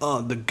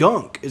 The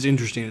Gunk is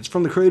interesting. It's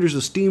from the creators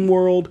of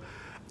SteamWorld,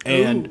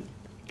 and Ooh.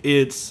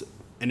 It's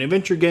an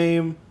adventure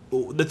game.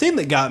 The thing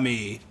that got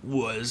me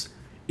was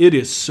it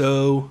is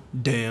so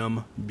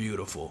damn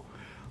beautiful.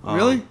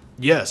 Really?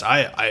 Yes,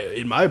 I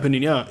in my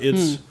opinion, yeah.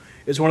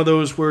 It's one of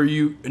those where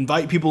you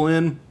invite people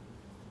in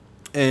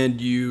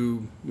and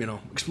you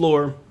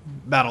explore,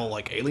 battle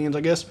like aliens, I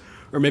guess.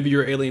 Or maybe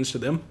you're aliens to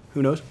them.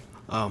 Who knows?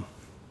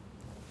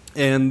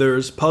 And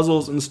there's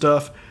puzzles and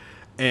stuff.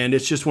 And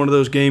it's just one of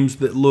those games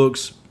that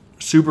looks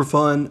super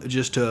fun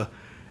just to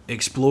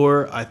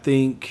explore. I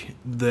think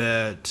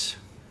that,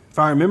 if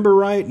I remember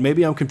right,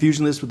 maybe I'm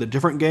confusing this with a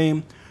different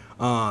game,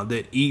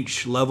 that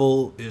each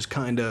level is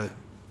kind of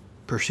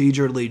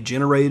procedurally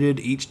generated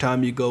each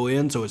time you go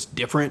in, so it's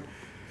different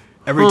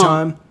every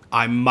time.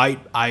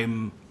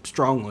 I'm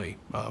strongly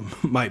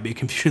might be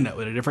confusing that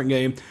with a different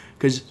game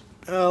because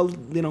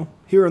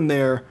here and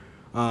there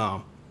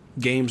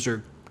games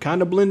are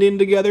kind of blend in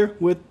together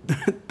with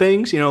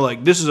things.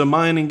 Like this is a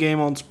mining game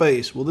on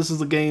space. Well, this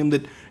is a game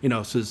that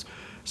says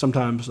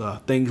sometimes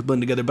things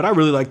blend together. But I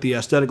really like the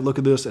aesthetic look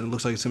of this, and it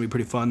looks like it's gonna be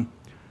pretty fun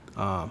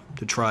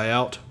to try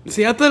out.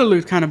 See, I thought it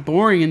looked kind of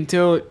boring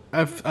until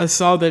I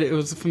saw that it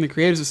was from the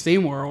creators of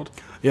SteamWorld.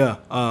 Yeah,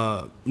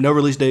 no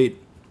release date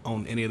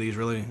on any of these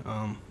really,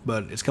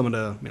 but it's coming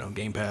to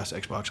Game Pass,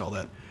 Xbox, all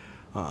that.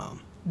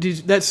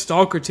 That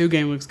Stalker 2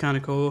 game looks kind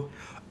of cool.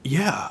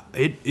 Yeah,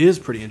 it is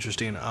pretty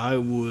interesting. I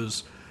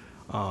was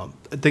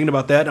thinking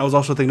about that. I was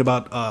also thinking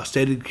about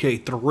State of Decay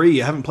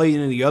 3. I haven't played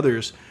any of the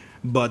others,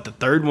 but the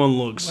third one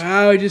looks...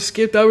 Wow, I just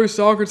skipped over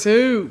Stalker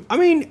 2. I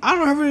mean, I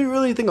don't have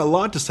really think a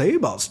lot to say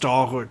about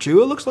Stalker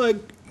 2. It looks like,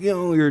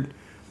 your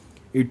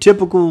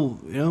typical,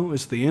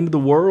 it's the end of the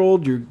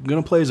world. You're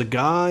going to play as a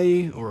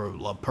guy or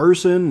a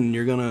person, and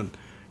you're going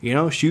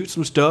to, shoot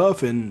some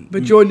stuff.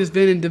 But Jordan has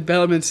been in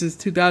development since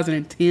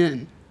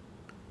 2010.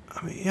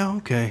 I mean, yeah,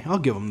 okay. I'll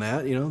give them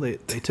that.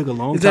 They took a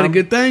long time. Is that a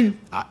good thing?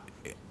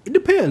 It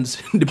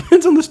depends. It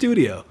depends on the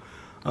studio.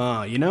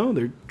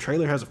 Their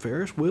trailer has a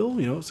Ferris wheel.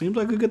 It seems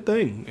like a good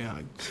thing.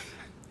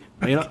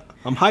 Yeah,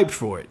 I'm hyped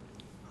for it.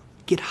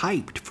 Get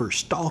hyped for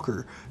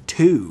Stalker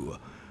 2.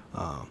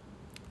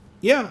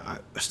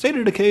 State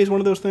of Decay is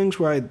one of those things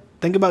where I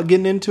think about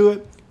getting into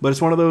it, but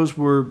it's one of those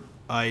where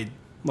I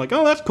like,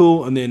 oh, that's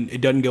cool, and then it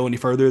doesn't go any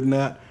further than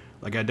that.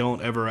 Like, I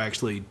don't ever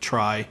actually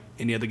try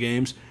any of the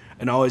games,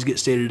 and I always get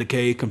State of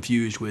Decay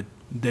confused with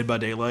Dead by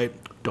Daylight.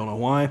 Don't know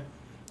why.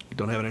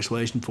 Don't have an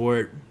explanation for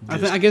it.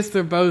 I guess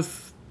they're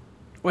both...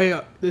 Wait,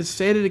 is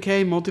State of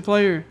Decay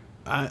multiplayer?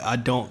 I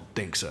don't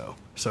think so.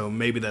 So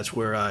maybe that's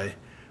where I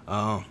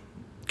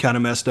kind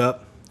of messed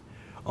up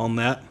on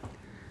that.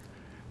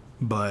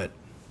 But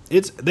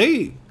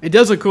it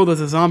does look cool.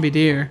 There's a zombie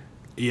deer.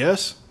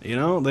 Yes, they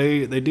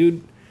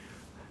do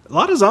a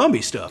lot of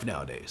zombie stuff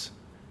nowadays.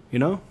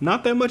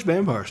 Not that much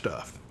vampire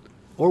stuff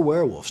or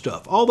werewolf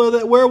stuff. Although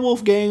that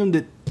werewolf game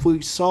that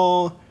we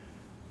saw,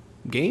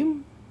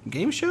 game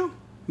show,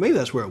 maybe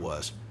that's where it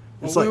was.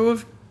 It's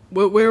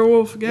What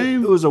werewolf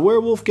game? It was a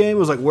werewolf game. It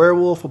was like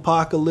Werewolf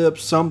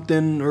Apocalypse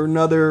something or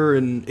another,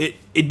 and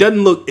it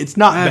doesn't look... It's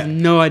not I have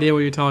no idea what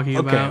you're talking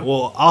about. Okay,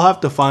 well, I'll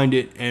have to find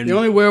it. And the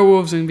only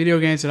werewolves in video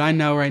games that I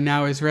know right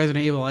now is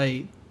Resident Evil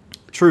 8.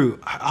 True.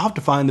 I'll have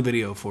to find the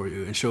video for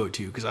you and show it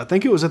to you, because I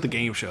think it was at the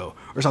game show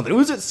or something. It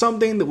was at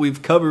something that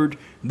we've covered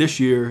this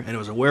year, and it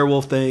was a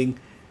werewolf thing,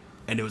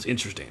 and it was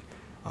interesting.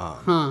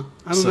 I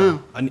don't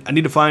know. I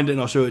need to find it,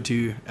 and I'll show it to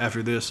you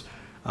after this,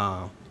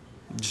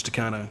 just to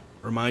kind of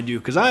remind you,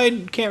 because I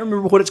can't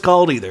remember what it's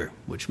called either,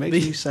 which makes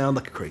me sound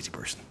like a crazy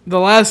person. The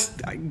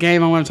last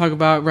game I want to talk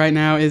about right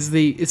now is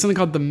it's something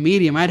called The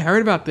Medium. I'd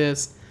heard about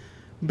this,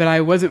 but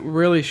I wasn't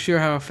really sure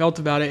how I felt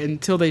about it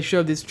until they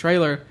showed this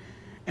trailer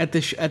at the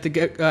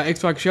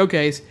Xbox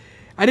showcase.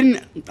 I didn't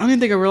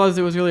think I realized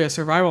it was really a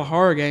survival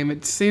horror game.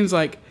 It seems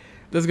like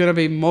there's going to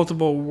be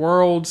multiple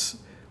worlds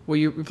where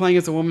you're playing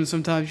as a woman.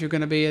 Sometimes you're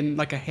going to be in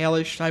like a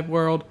hellish type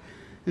world,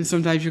 and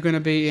sometimes you're going to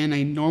be in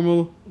a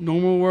normal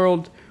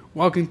world,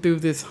 walking through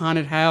this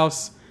haunted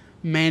house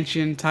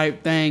mansion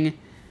type thing,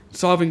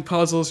 solving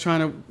puzzles, trying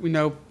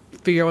to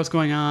figure out what's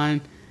going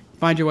on,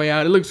 find your way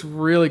out. It looks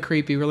really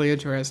creepy, really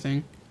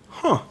interesting.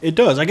 Huh? It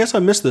does. I guess I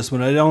missed this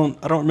one. I don't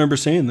remember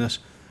seeing this.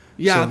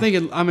 Yeah, So- I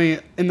think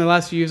in the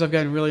last few years I've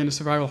gotten really into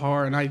survival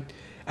horror, and I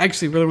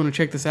actually really want to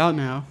check this out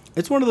now.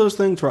 It's one of those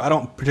things where I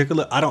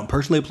don't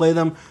personally play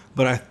them,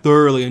 but I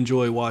thoroughly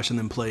enjoy watching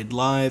them played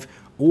live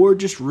or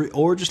just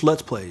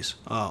let's plays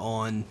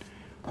on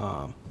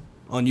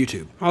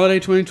YouTube. Holiday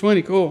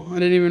 2020, cool. I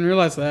didn't even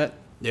realize that.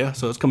 Yeah,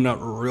 so it's coming out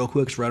real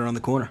quick. It's right around the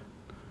corner.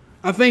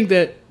 I think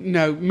that,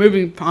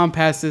 moving on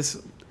past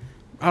this,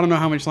 I don't know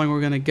how much longer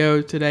we're going to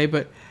go today,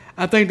 but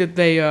I think that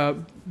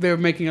they're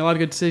making a lot of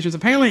good decisions.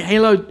 Apparently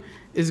Halo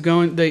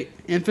the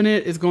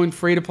Infinite is going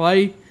free to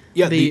play.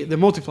 Yeah, the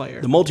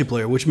multiplayer. The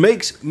multiplayer, which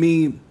makes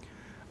me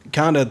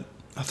kind of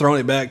throwing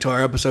it back to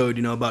our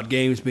episode, about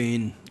games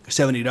being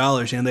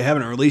 $70, and they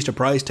haven't released a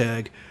price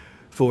tag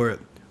for it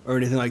or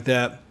anything like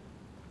that.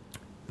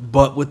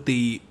 But with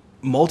the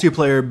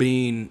multiplayer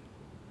being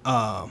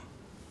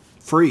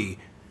free,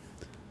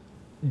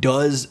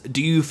 do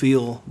you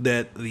feel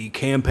that the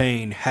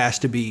campaign has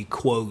to be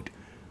quote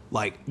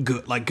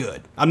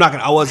good?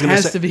 I was gonna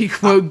say has to be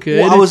quote good.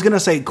 Well, I was gonna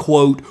say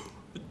quote.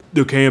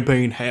 The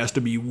campaign has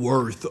to be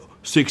worth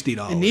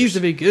 $60. It needs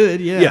to be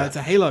good. Yeah, Yeah. it's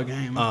a Halo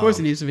game. Of course,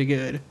 it needs to be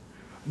good.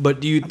 But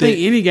do you I think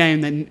any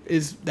game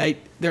that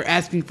they're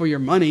asking for your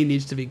money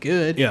needs to be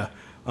good. Yeah.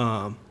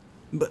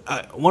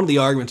 But one of the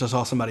arguments I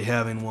saw somebody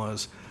having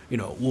was,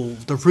 well,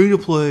 they're free to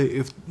play.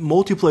 If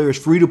multiplayer is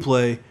free to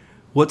play,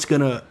 what's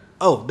gonna?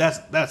 Oh,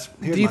 that's.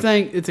 Do you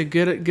think it's a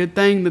good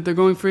thing that they're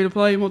going free to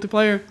play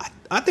multiplayer?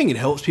 I think it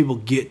helps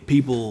get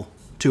people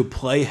to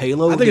play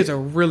Halo. I think it's a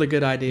really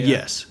good idea.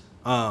 Yes.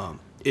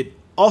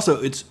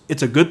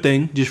 It's a good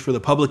thing just for the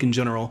public in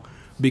general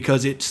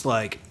because it's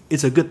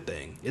a good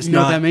thing. It's You know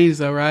not. what that means,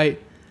 though,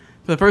 right?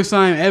 For the first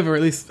time ever,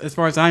 at least as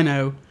far as I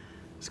know,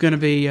 it's gonna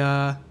be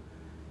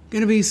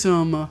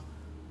some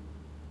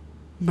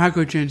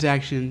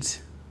microtransactions.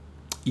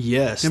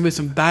 Yes. Gonna be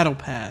some battle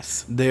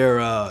pass.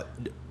 They're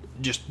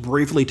just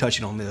briefly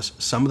touching on this.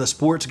 Some of the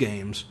sports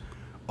games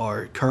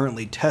are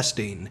currently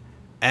testing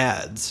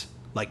ads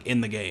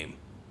in the game,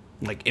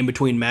 in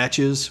between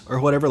matches or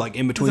whatever.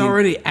 In between. There's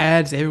already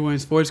ads everywhere in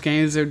sports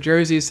games. Their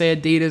jerseys say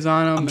Adidas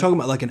on them. I'm talking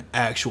about an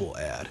actual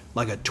ad,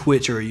 like a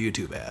Twitch or a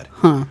YouTube ad.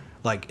 Huh.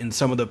 In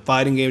some of the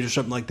fighting games or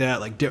something like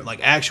that,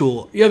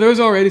 actual. Yeah, there's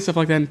already stuff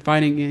like that in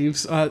fighting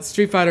games.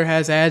 Street Fighter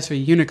has ads for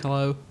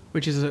Uniqlo,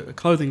 which is a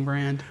clothing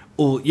brand.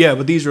 Well, yeah,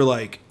 but these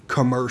are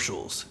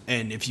commercials,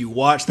 and if you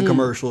watch the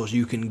commercials,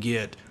 you can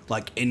get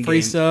in-game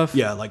Free stuff?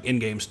 Yeah,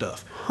 in-game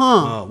stuff.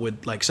 Huh.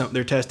 With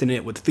they're testing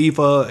it with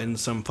FIFA and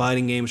some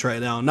fighting games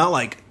right now.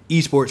 Not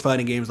esports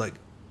fighting games,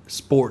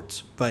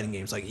 sports fighting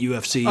games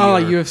UFC. Oh, or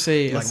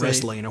UFC. I see.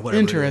 wrestling or whatever.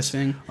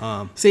 Interesting. It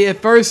is. See, at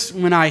first,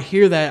 when I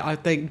hear that, I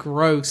think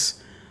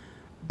gross.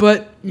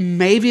 But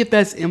maybe if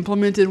that's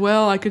implemented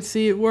well, I could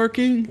see it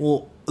working.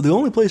 Well, the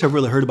only place I've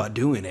really heard about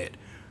doing it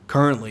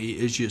currently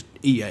is just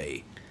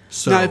EA.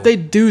 So Now, if they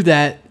do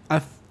that,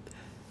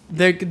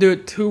 they could do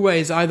it two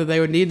ways. Either they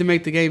would need to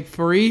make the game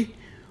free,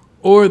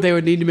 or they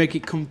would need to make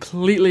it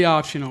completely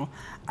optional.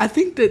 I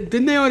think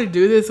didn't they already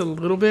do this a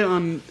little bit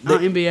on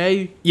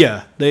NBA?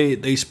 Yeah,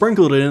 they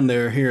sprinkled it in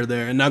there here or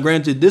there. And now,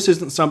 granted, this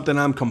isn't something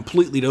I'm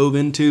completely dove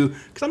into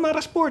because I'm not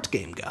a sports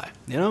game guy.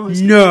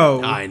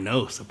 No. I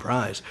know,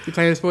 surprise. You're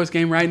playing a sports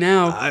game right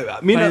now.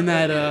 I mean, playing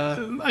that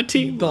my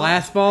team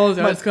Blast Ball, is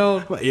that what it's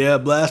called? Yeah,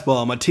 Blast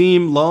Ball. My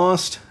team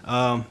lost.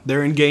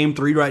 They're in game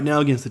 3 right now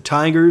against the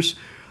Tigers.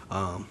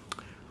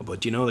 But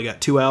they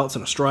got 2 outs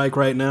and a strike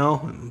right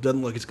now. It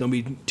doesn't look it's going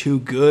to be too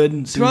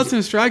good. 2 outs and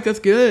a strike, that's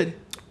good.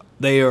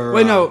 They are.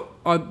 Wait, no.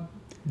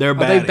 They're Are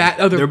batting.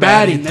 they're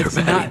batting. They're That's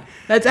batting.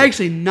 That's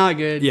actually not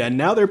good. Yeah,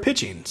 now they're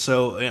pitching.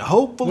 So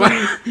hopefully,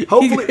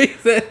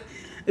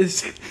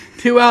 It's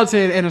 2 outs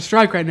and a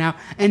strike right now,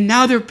 and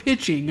now they're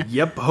pitching.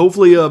 Yep.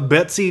 Hopefully,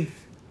 Betsy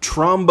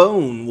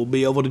Trombone will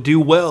be able to do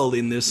well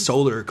in this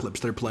solar eclipse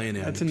they're playing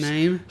in. That's a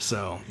name.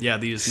 So yeah,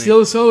 these Still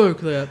a solar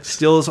eclipse.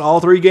 Still, all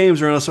 3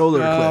 games are in a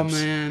solar Oh,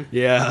 eclipse. man.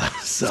 Yeah.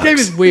 This game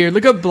is weird.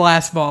 Look up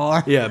Blast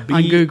Ball Yeah,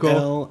 on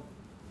Google.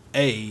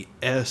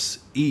 BLASE.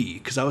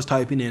 Because I was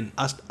typing in,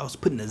 I was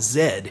putting a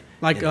Z.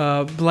 Like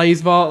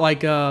Blaze Ball, like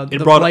the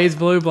brought Blaze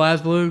Blue,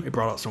 Blast Blue. It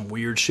brought out some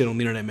weird shit on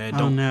the internet, man.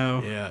 Oh,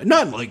 no. Yeah,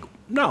 not like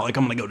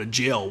I'm gonna go to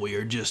jail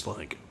weird. Just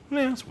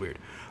it's weird.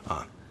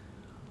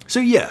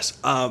 So yes,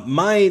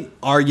 my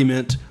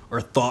argument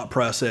or thought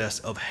process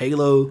of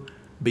Halo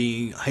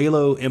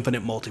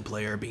Infinite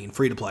multiplayer being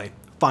free to play,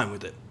 fine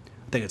with it.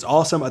 think it's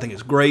awesome. I think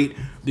it's great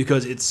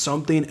because it's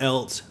something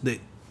else that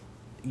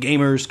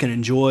gamers can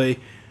enjoy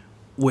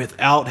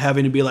without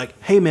having to be like,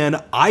 hey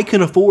man, I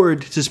can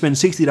afford to spend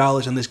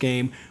 $60 on this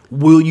game.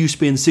 Will you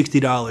spend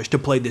 $60 to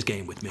play this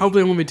game with me?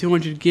 Hopefully it won't be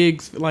 200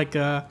 gigs like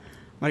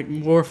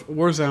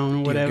Warzone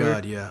or whatever. Dear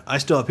God, yeah. I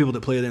still have people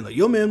that play it and like,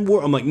 yo man,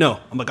 I'm like,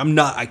 no. I'm like, I'm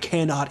not. I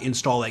cannot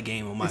install that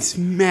game on my. It's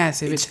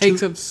massive. It's it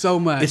takes up so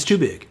much. It's too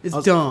big.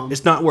 It's dumb.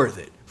 It's not worth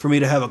it for me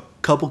to have a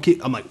couple.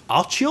 I'm like,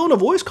 I'll chill on a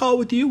voice call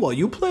with you while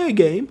you play a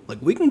game. Like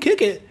we can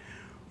kick it,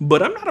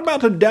 but I'm not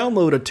about to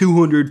download a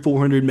 200,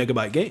 400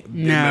 megabyte game.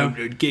 No.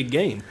 Gig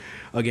game.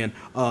 Again,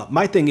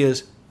 my thing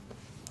is,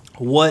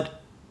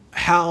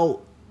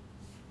 how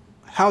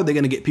are they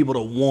going to get people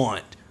to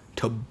want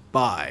to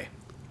buy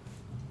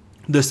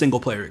the single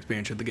player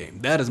experience of the game?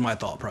 That is my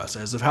thought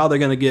process of how they're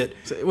going to get.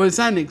 Well, it's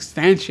not an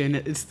expansion.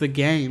 It's the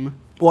game.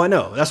 Well, I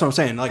know. That's what I'm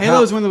saying. Like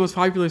Halo is one of the most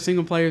popular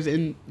single players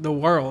in the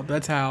world.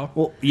 That's how.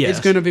 Well, yes. It's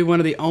going to be one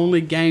of the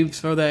only games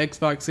for the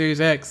Xbox Series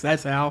X.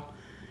 That's how.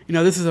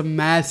 This is a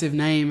massive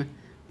name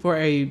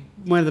for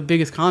one of the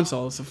biggest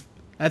consoles.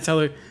 That's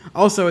how.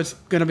 Also, it's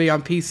going to be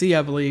on PC,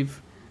 I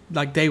believe,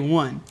 like day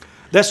one.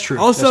 That's true.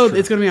 Also, That's true.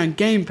 it's going to be on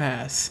Game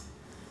Pass.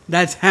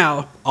 That's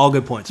how. All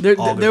good points.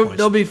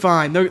 They'll be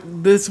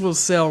fine. This will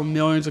sell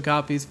millions of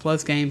copies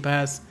plus Game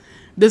Pass.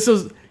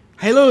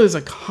 Halo is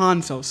a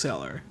console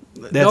seller.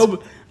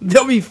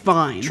 They'll be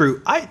fine.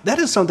 True. That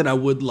is something I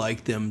would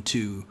like them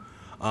to,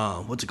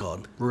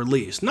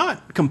 release.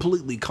 Not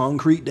completely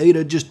concrete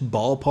data, just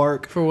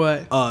ballpark. For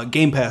what?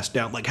 Game Pass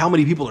down. Like how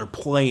many people are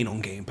playing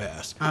on Game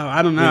Pass? Oh,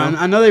 I don't know.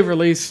 I know they've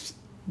released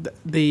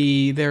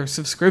their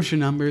subscription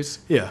numbers.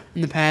 Yeah.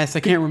 In the past, I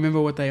can't remember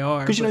what they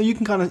are. Because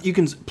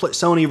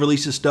Sony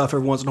releases stuff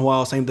every once in a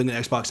while. Same thing with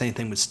Xbox. Same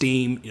thing with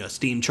Steam.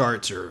 Steam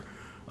charts or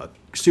a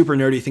super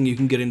nerdy thing you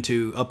can get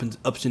into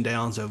ups and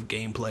downs of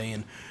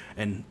gameplay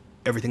and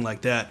everything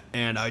like that.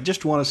 And I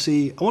just want to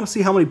see. I want to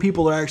see how many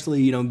people are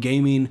actually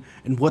gaming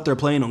and what they're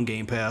playing on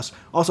Game Pass.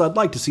 Also, I'd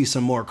like to see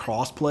some more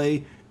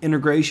cross-play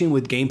integration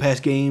with Game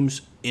Pass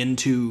games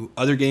into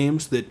other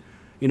games that.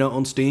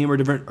 On Steam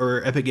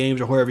or Epic Games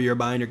or wherever you're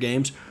buying your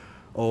games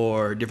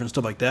or different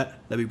stuff like that.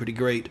 That'd be pretty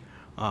great.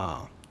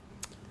 But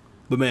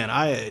man,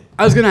 I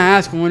was going to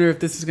ask, I wonder if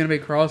this is going to be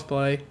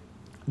crossplay.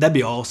 That'd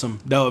be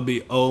awesome. That would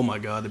be, oh my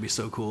God, that'd be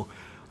so cool.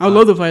 I would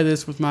love to play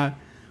this with my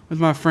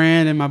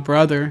friend and my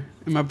brother.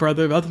 And both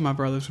of my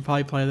brothers would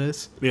probably play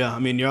this. Yeah, I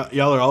mean,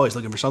 y'all are always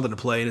looking for something to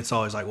play, and it's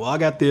always like, well, I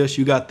got this,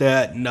 you got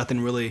that, nothing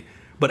really.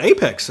 But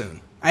Apex soon.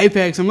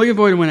 Apex, I'm looking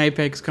forward to when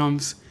Apex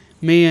comes.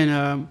 Me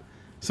and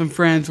some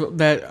friends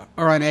that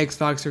are on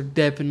Xbox are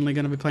definitely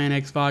going to be playing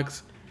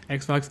Xbox.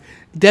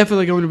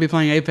 Definitely going to be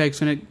playing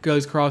Apex when it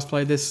goes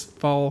crossplay this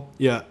fall.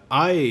 Yeah,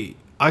 I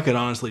could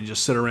honestly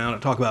just sit around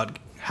and talk about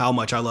how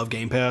much I love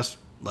Game Pass,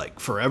 like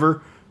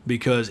forever,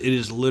 because it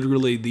is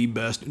literally the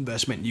best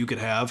investment you could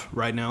have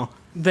right now.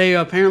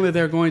 They're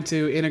going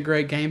to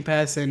integrate Game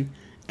Pass and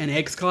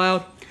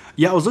xCloud.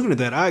 Yeah, I was looking at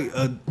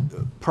that.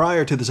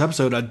 Prior to this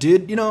episode, I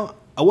did, I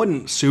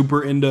wasn't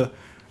super into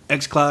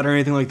xCloud or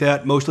anything like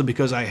that, mostly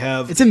because I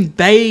have... It's in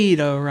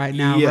beta right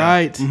now,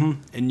 right? Mm-hmm.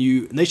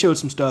 And they showed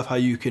some stuff how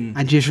you can...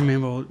 I just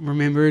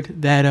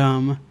remembered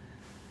that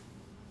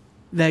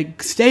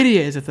that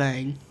Stadia is a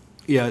thing.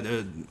 Yeah.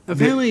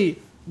 Apparently,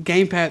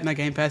 apparently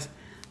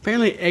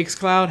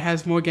xCloud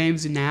has more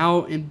games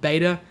now in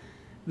beta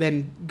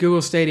than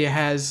Google Stadia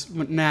has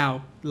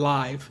now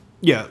live.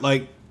 Yeah,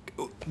 like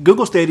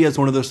Google Stadia is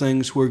one of those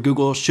things where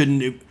Google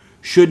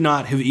should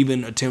not have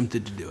even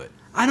attempted to do it.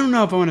 I don't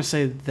know if I want to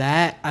say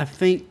that. I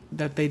think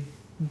that they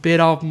bit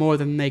off more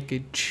than they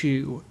could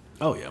chew.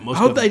 Oh yeah,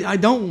 I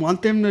don't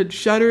want them to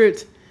shutter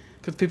it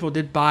because people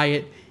did buy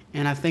it,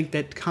 and I think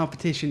that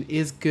competition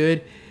is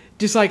good.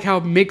 Just like how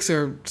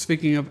Mixer,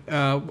 speaking of,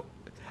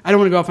 I don't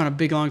want to go off on a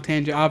big long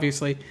tangent.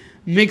 Obviously,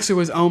 Mixer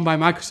was owned by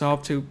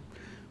Microsoft to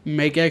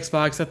make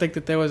Xbox. I think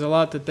that there was a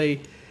lot that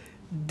they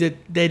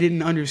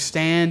didn't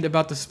understand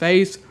about the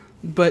space,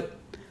 but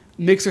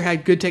Mixer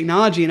had good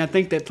technology, and I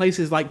think that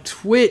places like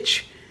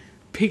Twitch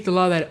picked a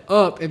lot of that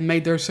up and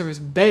made their service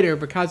better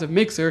because of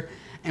Mixer.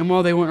 And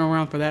while they weren't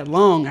around for that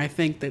long, I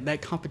think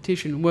that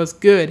competition was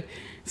good.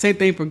 Same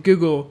thing for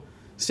Google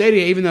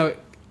Stadia, even though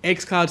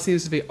xCloud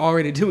seems to be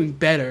already doing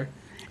better.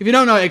 If you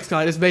don't know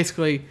xCloud, it's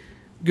basically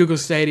Google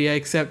Stadia,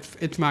 except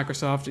it's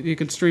Microsoft. You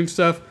can stream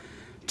stuff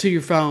to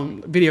your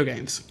phone, video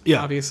games,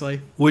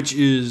 obviously. Which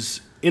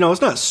is,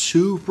 it's not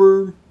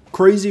super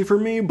crazy for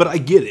me, but I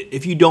get it.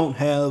 If you don't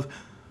have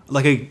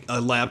like a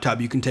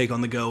laptop you can take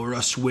on the go, or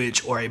a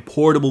Switch, or a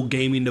portable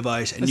gaming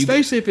device, and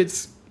especially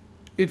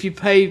if you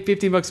pay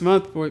 $15 a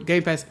month for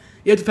Game Pass,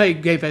 you have to pay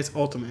Game Pass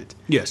Ultimate.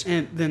 Yes,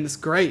 and then it's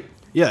great.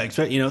 Yeah,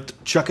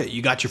 chuck it.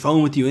 You got your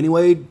phone with you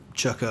anyway.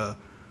 Chuck a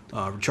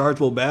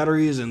rechargeable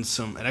batteries and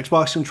an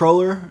Xbox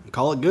controller. And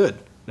call it good.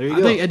 There you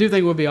go. I do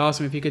think it would be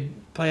awesome if you could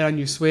play it on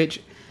your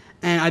Switch,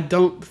 and I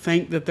don't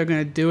think that they're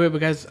going to do it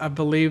because I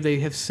believe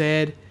they have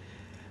said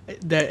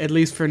that at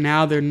least for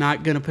now they're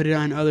not going to put it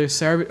on other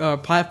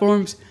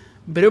platforms.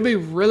 But it'll be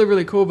really,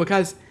 really cool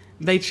because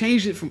they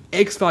changed it from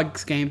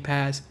Xbox Game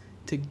Pass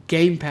to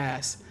Game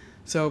Pass.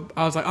 So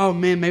I was like, oh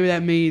man, maybe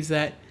that means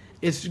that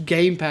it's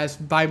Game Pass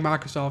by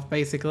Microsoft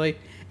basically,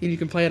 and you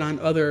can play it on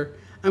other.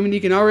 I mean,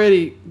 you're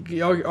already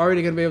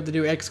going to be able to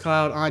do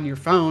xCloud on your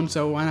phone,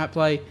 so why not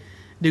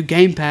do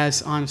Game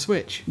Pass on a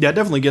Switch? Yeah, I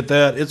definitely get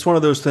that. It's one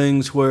of those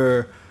things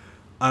where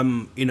I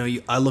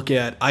look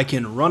at, I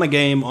can run a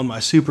game on my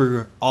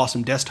super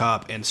awesome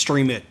desktop and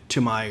stream it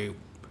to my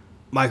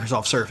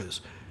Microsoft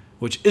Surface,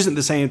 which isn't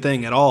the same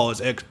thing at all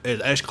as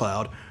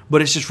xCloud,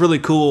 but it's just really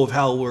cool of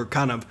how we're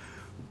kind of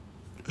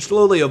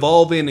slowly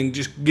evolving and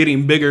just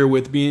getting bigger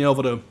with being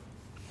able to,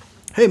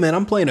 hey man,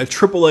 I'm playing a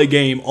AAA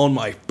game on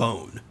my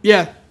phone.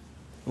 Yeah.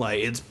 Like,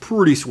 it's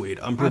pretty sweet.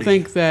 I do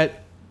think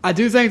that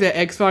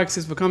Xbox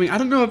is becoming, I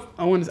don't know if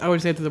I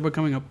would say that they're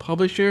becoming a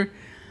publisher,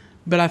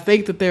 but I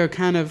think that they're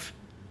kind of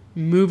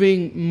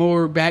moving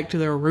more back to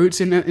their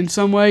roots in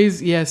some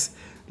ways. Yes,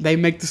 they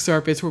make the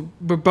Surface. We're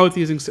both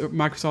using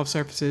Microsoft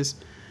Surfaces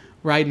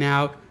right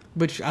now,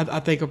 which I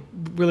think are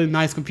really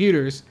nice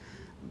computers.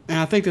 And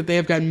I think that they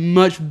have gotten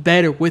much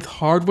better with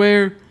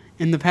hardware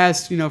in the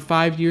past,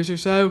 5 years or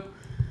so.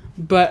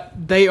 But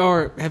they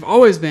have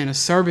always been a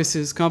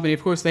services company.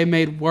 Of course, they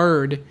made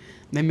Word.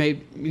 They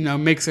made,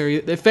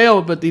 Mixer. They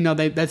failed, but,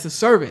 that's a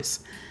service.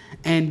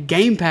 And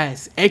Game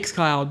Pass,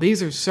 xCloud,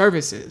 these are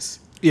services.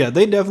 Yeah,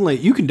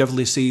 you can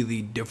definitely see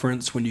the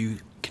difference when you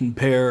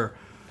compare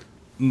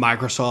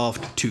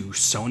Microsoft to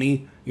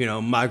Sony.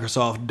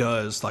 Microsoft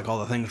does like all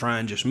the things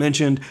Ryan just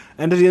mentioned,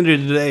 and at the end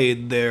of the day,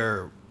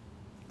 they're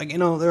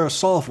a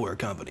software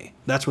company.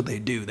 That's what they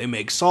do. They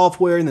make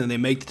software, and then they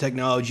make the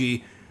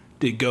technology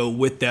to go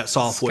with that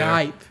software.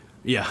 Skype.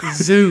 Yeah.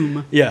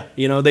 Zoom. Yeah.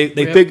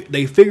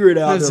 They figure it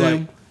out.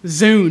 Zoom.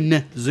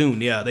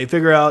 Zune. Yeah. They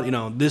figure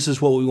out, this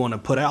is what we want to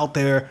put out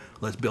there.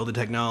 Let's build the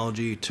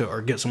technology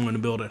or get someone to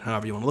build it,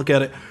 however you want to look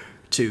at it,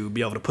 to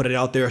be able to put it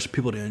out there so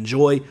people to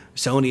enjoy.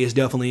 Sony is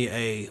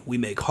definitely we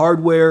make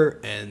hardware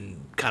and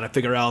kind of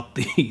figure out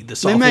the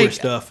software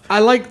stuff. I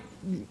like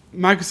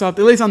Microsoft,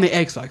 at least on the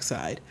Xbox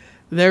side.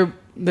 They're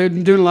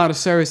doing a lot of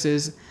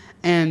services,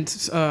 and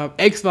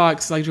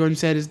Xbox, like Jordan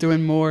said, is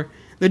doing more.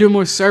 They're doing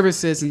more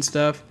services and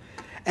stuff,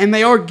 and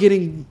they are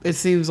getting, it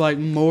seems like,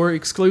 more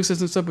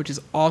exclusives and stuff, which is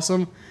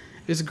awesome.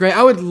 It's great.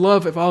 I would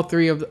love if all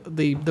three of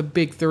the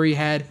big three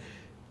had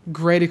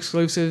great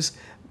exclusives,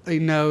 but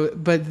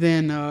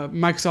then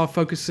Microsoft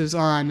focuses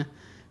on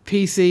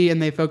PC, and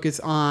they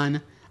focus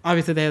on,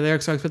 obviously they have their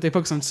Xbox, but they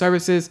focus on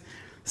services.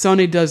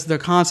 Sony does the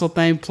console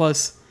thing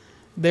plus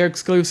their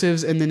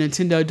exclusives, and then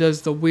Nintendo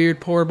does the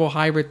weird portable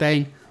hybrid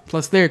thing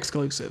plus their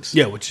exclusives.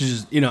 Yeah, which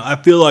is, I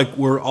feel like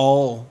we're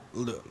all,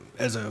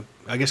 as a,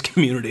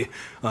 community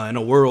in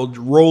a world,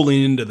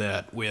 rolling into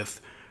that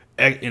with,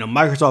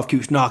 Microsoft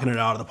keeps knocking it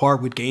out of the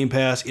park with Game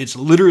Pass. It's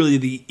literally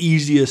the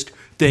easiest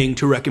thing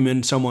to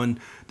recommend someone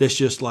that's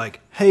just like,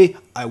 hey,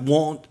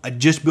 I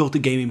just built a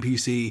gaming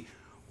PC.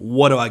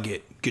 What do I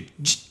get?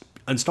 Just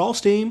install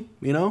Steam,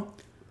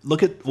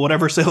 look at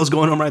whatever sale's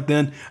going on right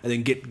then, and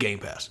then get Game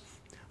Pass.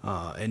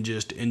 And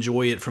just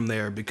enjoy it from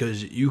there,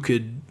 because you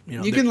could,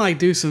 you can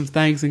do some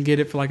things and get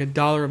it for like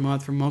 $1 a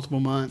month for multiple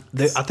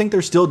months. I think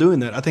they're still doing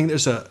that. I think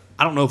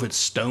I don't know if it's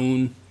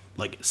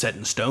set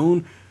in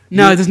stone.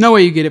 No, there's no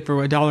way you get it for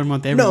 $1 a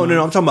month every month.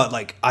 No, I'm talking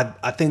about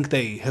I think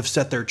they have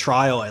set their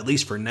trial, at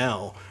least for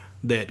now,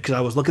 because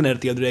I was looking at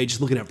it the other day,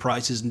 just looking at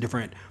prices and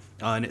different,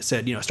 and it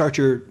said, start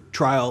your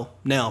trial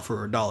now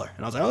for $1. And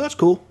I was like, oh, that's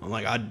cool. I'm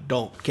like,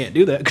 can't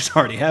do that because I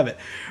already have it.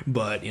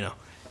 But,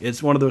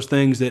 it's one of those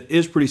things that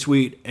is pretty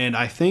sweet, and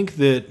I think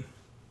that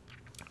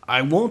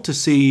I want to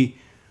see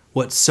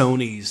what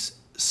Sony's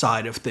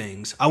side of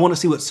things. I want to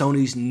see what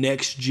Sony's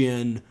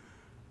next-gen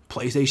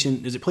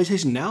PlayStation... Is it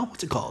PlayStation Now?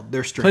 What's it called?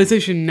 Their stream.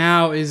 PlayStation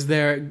Now is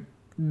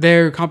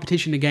their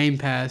competition to Game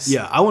Pass.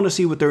 Yeah, I want to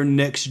see what their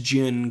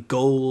next-gen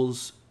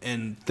goals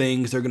and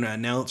things they're going to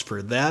announce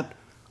for that.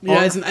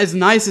 Yeah, as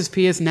nice as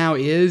PS Now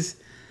is,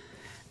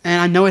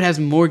 and I know it has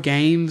more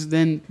games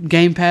than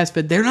Game Pass,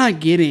 but they're not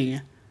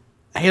getting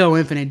Halo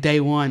Infinite day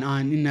one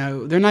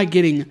on, they're not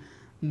getting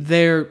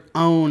their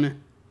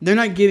own, they're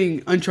not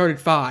getting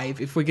Uncharted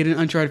 5. If we get an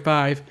Uncharted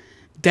 5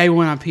 day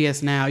one on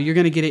PS Now, you're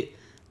going to get it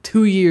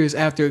 2 years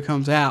after it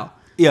comes out.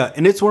 Yeah,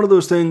 and it's one of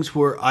those things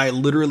where I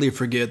literally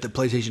forget that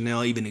PlayStation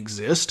Now even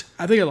exists.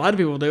 I think a lot of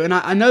people do, and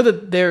I know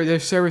that their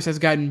service has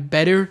gotten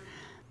better.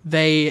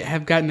 They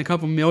have gotten a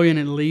couple million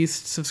at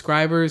least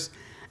subscribers,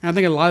 and I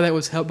think a lot of that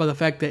was helped by the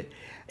fact that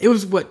it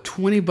was,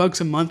 $20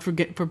 a month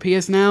for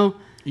PS Now?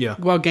 Yeah.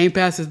 While Game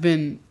Pass has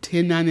been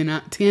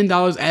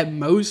 $10 at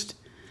most,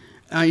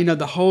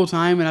 the whole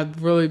time, and I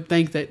really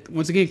think that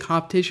once again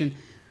competition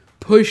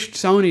pushed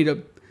Sony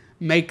to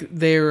make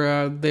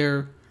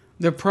their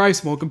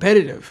price more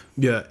competitive.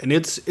 Yeah, and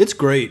it's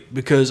great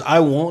because I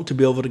want to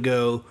be able to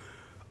go,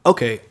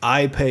 okay,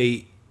 I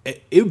pay.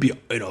 It would be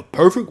in a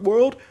perfect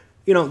world.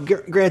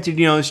 Granted,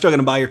 you're still going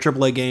to buy your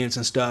AAA games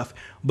and stuff,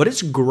 but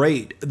it's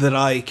great that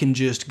I can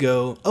just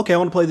go, okay, I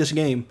want to play this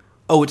game.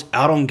 Oh, it's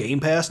out on Game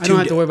Pass? I don't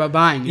have to worry about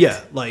buying it.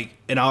 Yeah,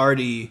 and I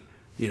already,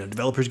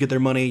 developers get their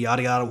money,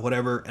 yada, yada,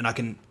 whatever, and I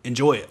can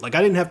enjoy it. I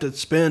didn't have to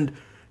spend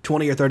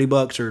 $20 or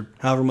 $30 or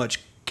however much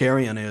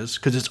carrion is,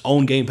 because it's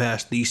on Game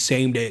Pass the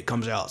same day it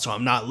comes out. So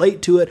I'm not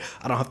late to it.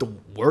 I don't have to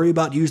worry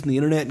about using the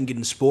internet and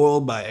getting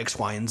spoiled by X,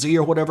 Y, and Z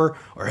or whatever.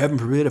 Or heaven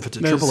forbid if it's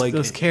a AAA game.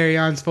 Those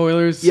carry-on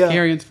spoilers. Yeah.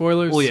 Carry-on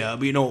spoilers. Well, yeah,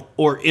 but,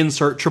 or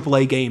insert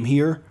AAA game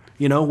here.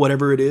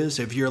 Whatever it is.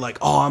 If you're like,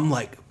 oh, I'm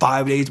like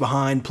 5 days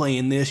behind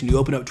playing this, and you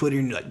open up Twitter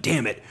and you're like,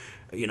 damn it,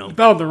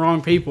 About the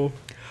wrong people.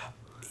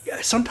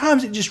 Yeah,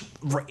 sometimes it just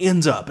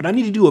ends up, and I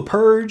need to do a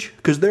purge,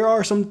 because there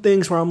are some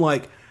things where I'm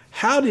like,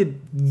 how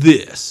did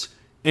this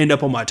end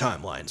up on my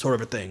timeline, sort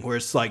of a thing, where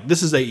it's like,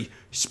 this is a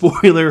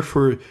spoiler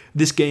for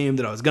this game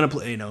that I was going to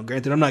play.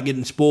 Granted, I'm not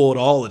getting spoiled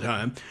all the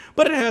time,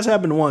 but it has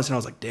happened once, and I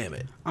was like, damn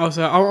it.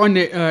 Also, I want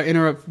to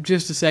interrupt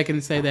just a second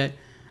and say that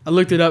I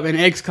looked it up, and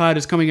xCloud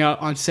is coming out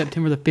on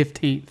September the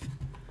 15th.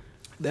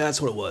 That's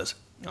what it was.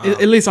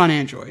 At least on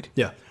Android.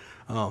 Yeah,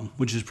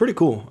 which is pretty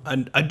cool.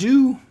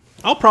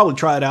 I'll probably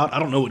try it out. I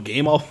don't know what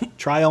game I'll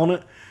try on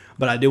it,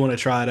 but I do want to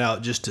try it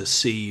out just to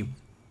see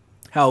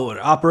how it would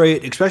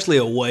operate, especially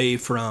away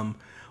from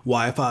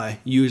Wi-Fi,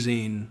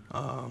 using,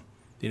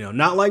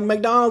 not like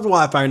McDonald's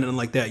Wi-Fi or anything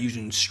like that,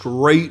 using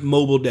straight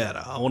mobile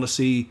data. I want to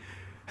see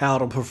how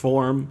it'll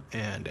perform,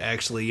 and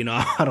actually,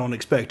 I don't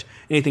expect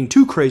anything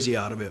too crazy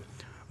out of it.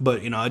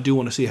 But, I do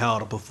want to see how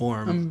it'll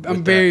perform.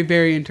 I'm very,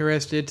 very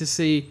interested to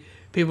see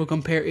people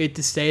compare it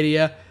to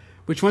Stadia,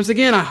 which, once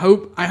again, I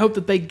hope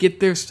that they get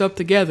their stuff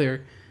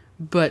together,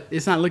 but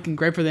it's not looking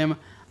great for them.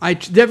 I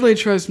definitely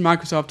trust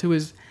Microsoft, who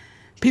is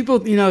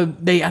people,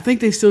 I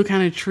think they still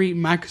kind of treat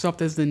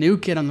Microsoft as the new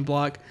kid on the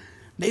block.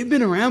 They've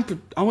been around for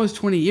almost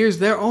 20 years.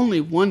 They're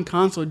only one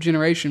console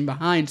generation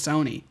behind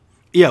Sony.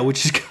 Yeah,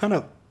 which is kind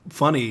of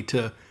funny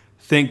to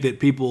think that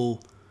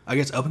people, I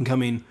guess, up and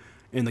coming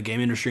in the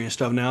game industry and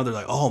stuff now, they're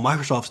like, oh,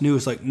 Microsoft's new.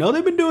 It's like, no,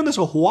 they've been doing this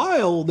a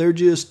while. They're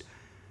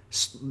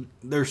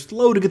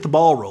slow to get the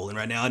ball rolling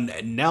right now,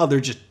 and now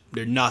they're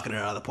knocking it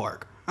out of the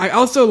park. I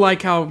also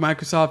like how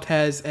Microsoft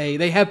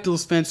they have Phil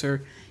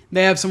Spencer.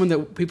 They have someone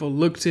that people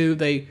look to.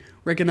 They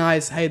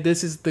recognize, hey,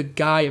 this is the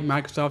guy at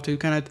Microsoft who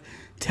kind of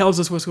tells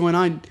us what's going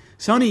on.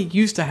 Sony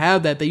used to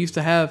have that. They used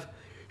to have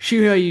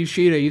Shuhei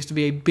Yoshida, used to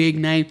be a big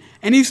name,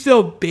 and he's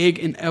still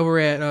big over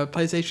at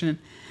PlayStation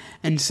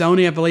and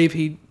Sony. I believe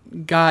he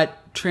got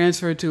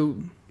transferred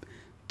to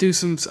do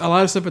a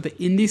lot of stuff with the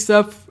indie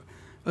stuff,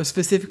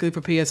 specifically for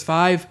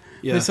PS5.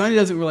 Yeah. But Sony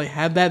doesn't really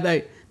have that.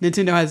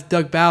 Nintendo has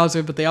Doug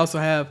Bowser, but they also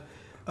have...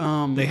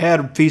 they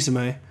had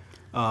Fils-Aimé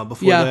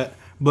before that.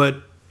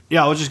 But,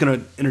 yeah, I was just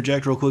going to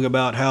interject real quick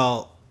about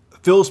how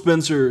Phil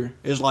Spencer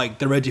is like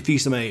the Reggie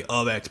Fils-Aimé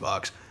of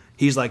Xbox.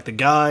 He's like the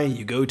guy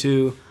you go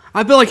to.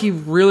 I feel like he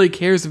really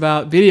cares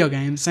about video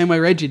games, same way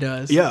Reggie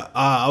does. Yeah,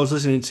 I was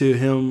listening to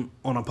him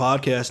on a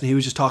podcast, and he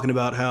was just talking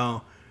about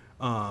how...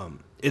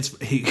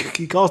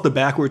 he calls the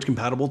backwards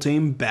compatible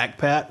team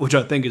Backpat, which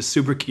I think is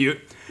super cute.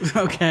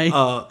 Okay.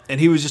 And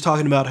he was just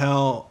talking about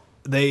how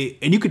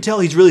and you could tell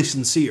he's really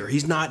sincere.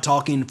 He's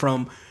talking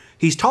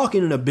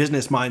in a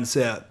business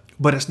mindset,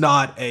 but it's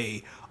not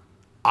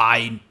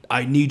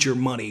I need your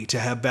money to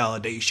have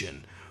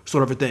validation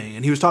sort of a thing.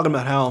 And he was talking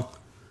about how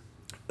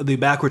the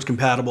backwards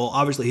compatible,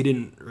 obviously he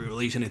didn't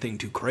release anything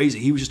too crazy.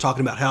 He was just talking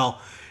about how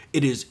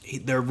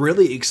they're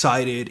really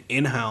excited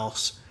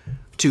in-house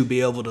to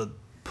be able to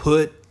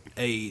put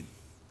a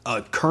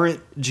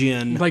current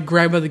gen, like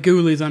grabbed by the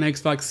ghoulies on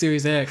Xbox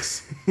Series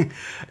X.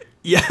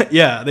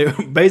 yeah. They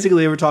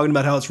were talking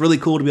about how it's really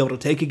cool to be able to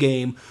take a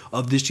game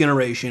of this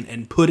generation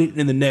and put it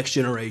in the next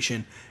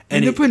generation,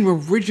 and they're putting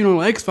original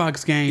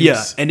Xbox games.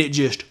 Yeah, and it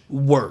just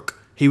work.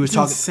 He was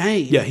talking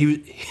insane. Yeah,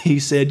 he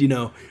said,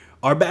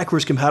 our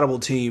backwards compatible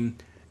team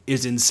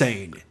is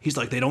insane. He's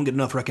like, they don't get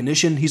enough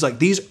recognition. He's like,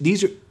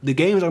 these are the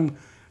games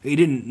He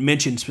didn't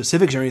mention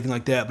specifics or anything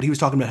like that, but he was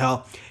talking about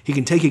how he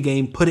can take a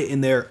game, put it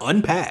in there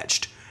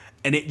unpatched,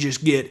 and it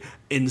just get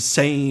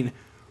insane,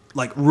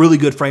 like really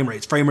good frame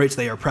rates. Frame rates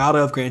they are proud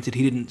of. Granted,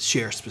 he didn't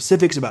share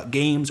specifics about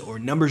games or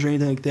numbers or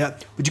anything like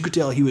that, but you could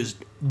tell he was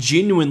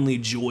genuinely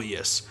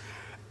joyous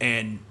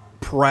and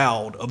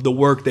proud of the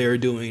work they are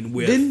doing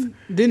with Didn't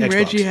Xbox.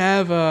 Reggie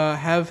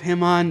have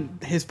him on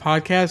his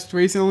podcast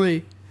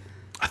recently?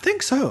 I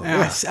think so.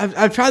 Yeah.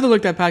 I've tried to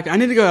look that podcast. I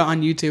need to go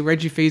on YouTube.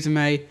 Reggie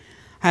Fils-Aimé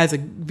has a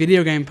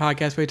video game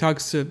podcast where he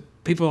talks to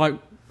people like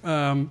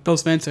Phil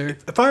Spencer.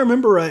 If I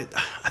remember right,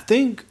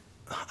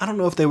 I don't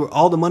know if they were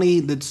all the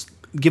money that's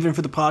given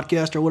for the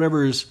podcast or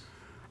whatever is.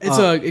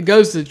 It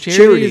goes to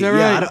charity. Is that right?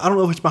 Yeah, I don't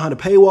know if it's behind a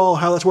paywall,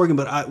 how that's working,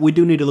 but we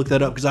do need to look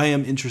that up because I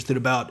am interested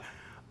about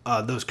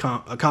a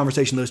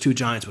conversation those two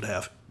giants would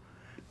have,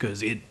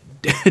 because it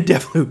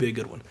definitely would be a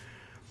good one.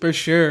 For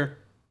sure.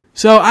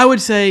 So I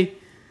would say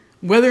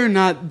whether or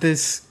not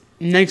this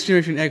next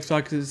generation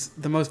Xbox is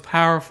the most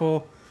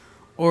powerful,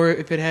 or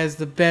if it has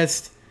the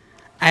best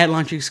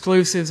at-launch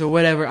exclusives or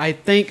whatever, I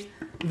think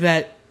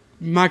that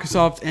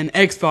Microsoft and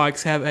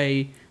Xbox have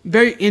a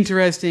very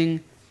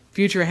interesting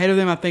future ahead of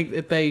them. I think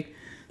that they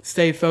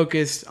stay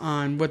focused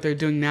on what they're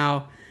doing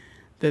now,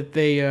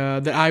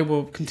 that I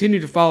will continue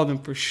to follow them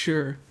for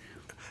sure.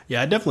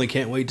 Yeah, I definitely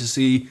can't wait to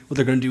see what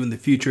they're going to do in the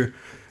future.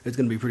 It's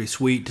going to be pretty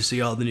sweet to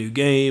see all the new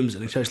games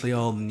and especially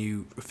all the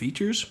new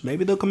features.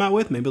 Maybe they'll come out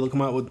with. Look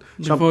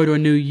forward to a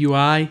new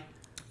UI.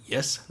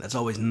 Yes, that's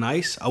always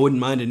nice. I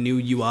wouldn't mind a new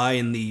UI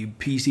in the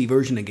PC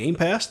version of Game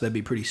Pass. That'd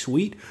be pretty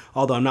sweet.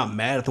 Although I'm not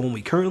mad at the one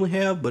we currently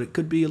have, but it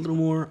could be a little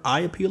more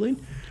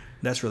eye-appealing.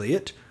 That's really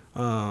it.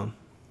 I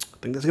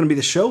think that's going to be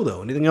the show,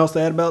 though. Anything else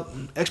to add about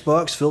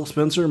Xbox, Phil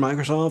Spencer,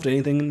 Microsoft,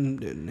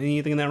 anything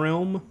in that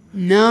realm?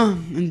 No,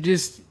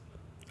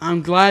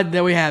 I'm glad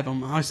that we have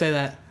them. I'll say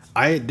that.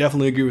 I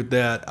definitely agree with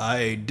that.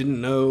 I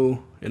didn't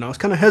know, I was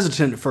kind of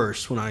hesitant at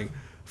first when I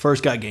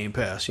first got Game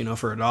Pass, for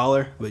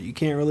 $1, but you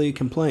can't really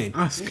complain.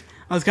 I was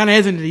kind of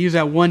hesitant to use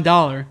that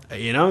 $1.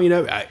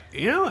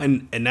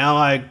 And now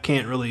I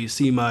can't really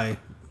see my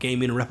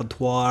gaming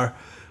repertoire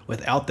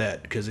without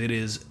that because it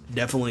is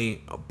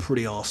definitely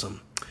pretty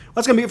awesome.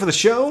 That's going to be it for the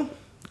show.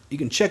 You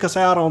can check us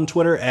out on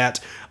Twitter at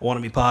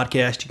Wannabe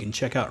Podcast. You can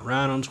check out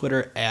Ryan on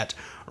Twitter at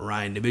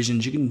Ryan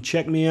Divisions. You can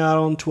check me out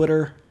on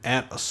Twitter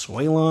at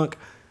Swalunk.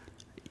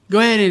 Go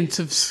ahead and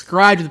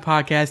subscribe to the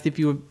podcast if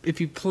you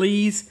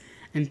please,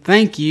 and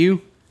thank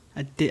you.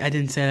 I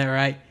didn't say that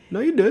right. No,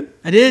 you did.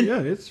 I did.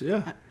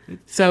 Yeah,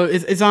 So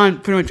it's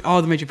on pretty much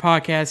all the major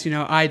podcasts,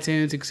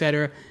 iTunes,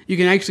 etc. You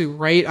can actually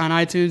rate on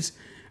iTunes. It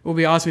would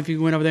be awesome if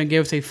you went over there and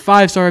gave us a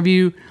 5-star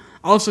review.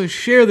 Also,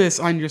 share this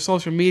on your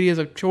social medias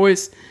of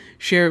choice.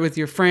 Share it with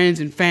your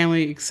friends and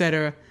family,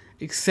 etc.,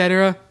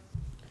 etc.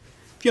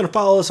 If you want to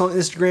follow us on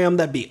Instagram,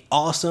 that'd be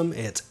awesome.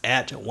 It's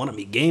at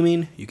Wannabe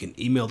Gaming. You can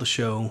email the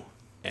show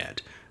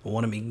at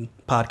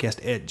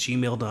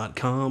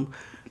wannabepodcast@gmail.com.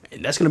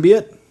 And that's going to be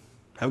it.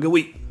 Have a good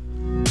week.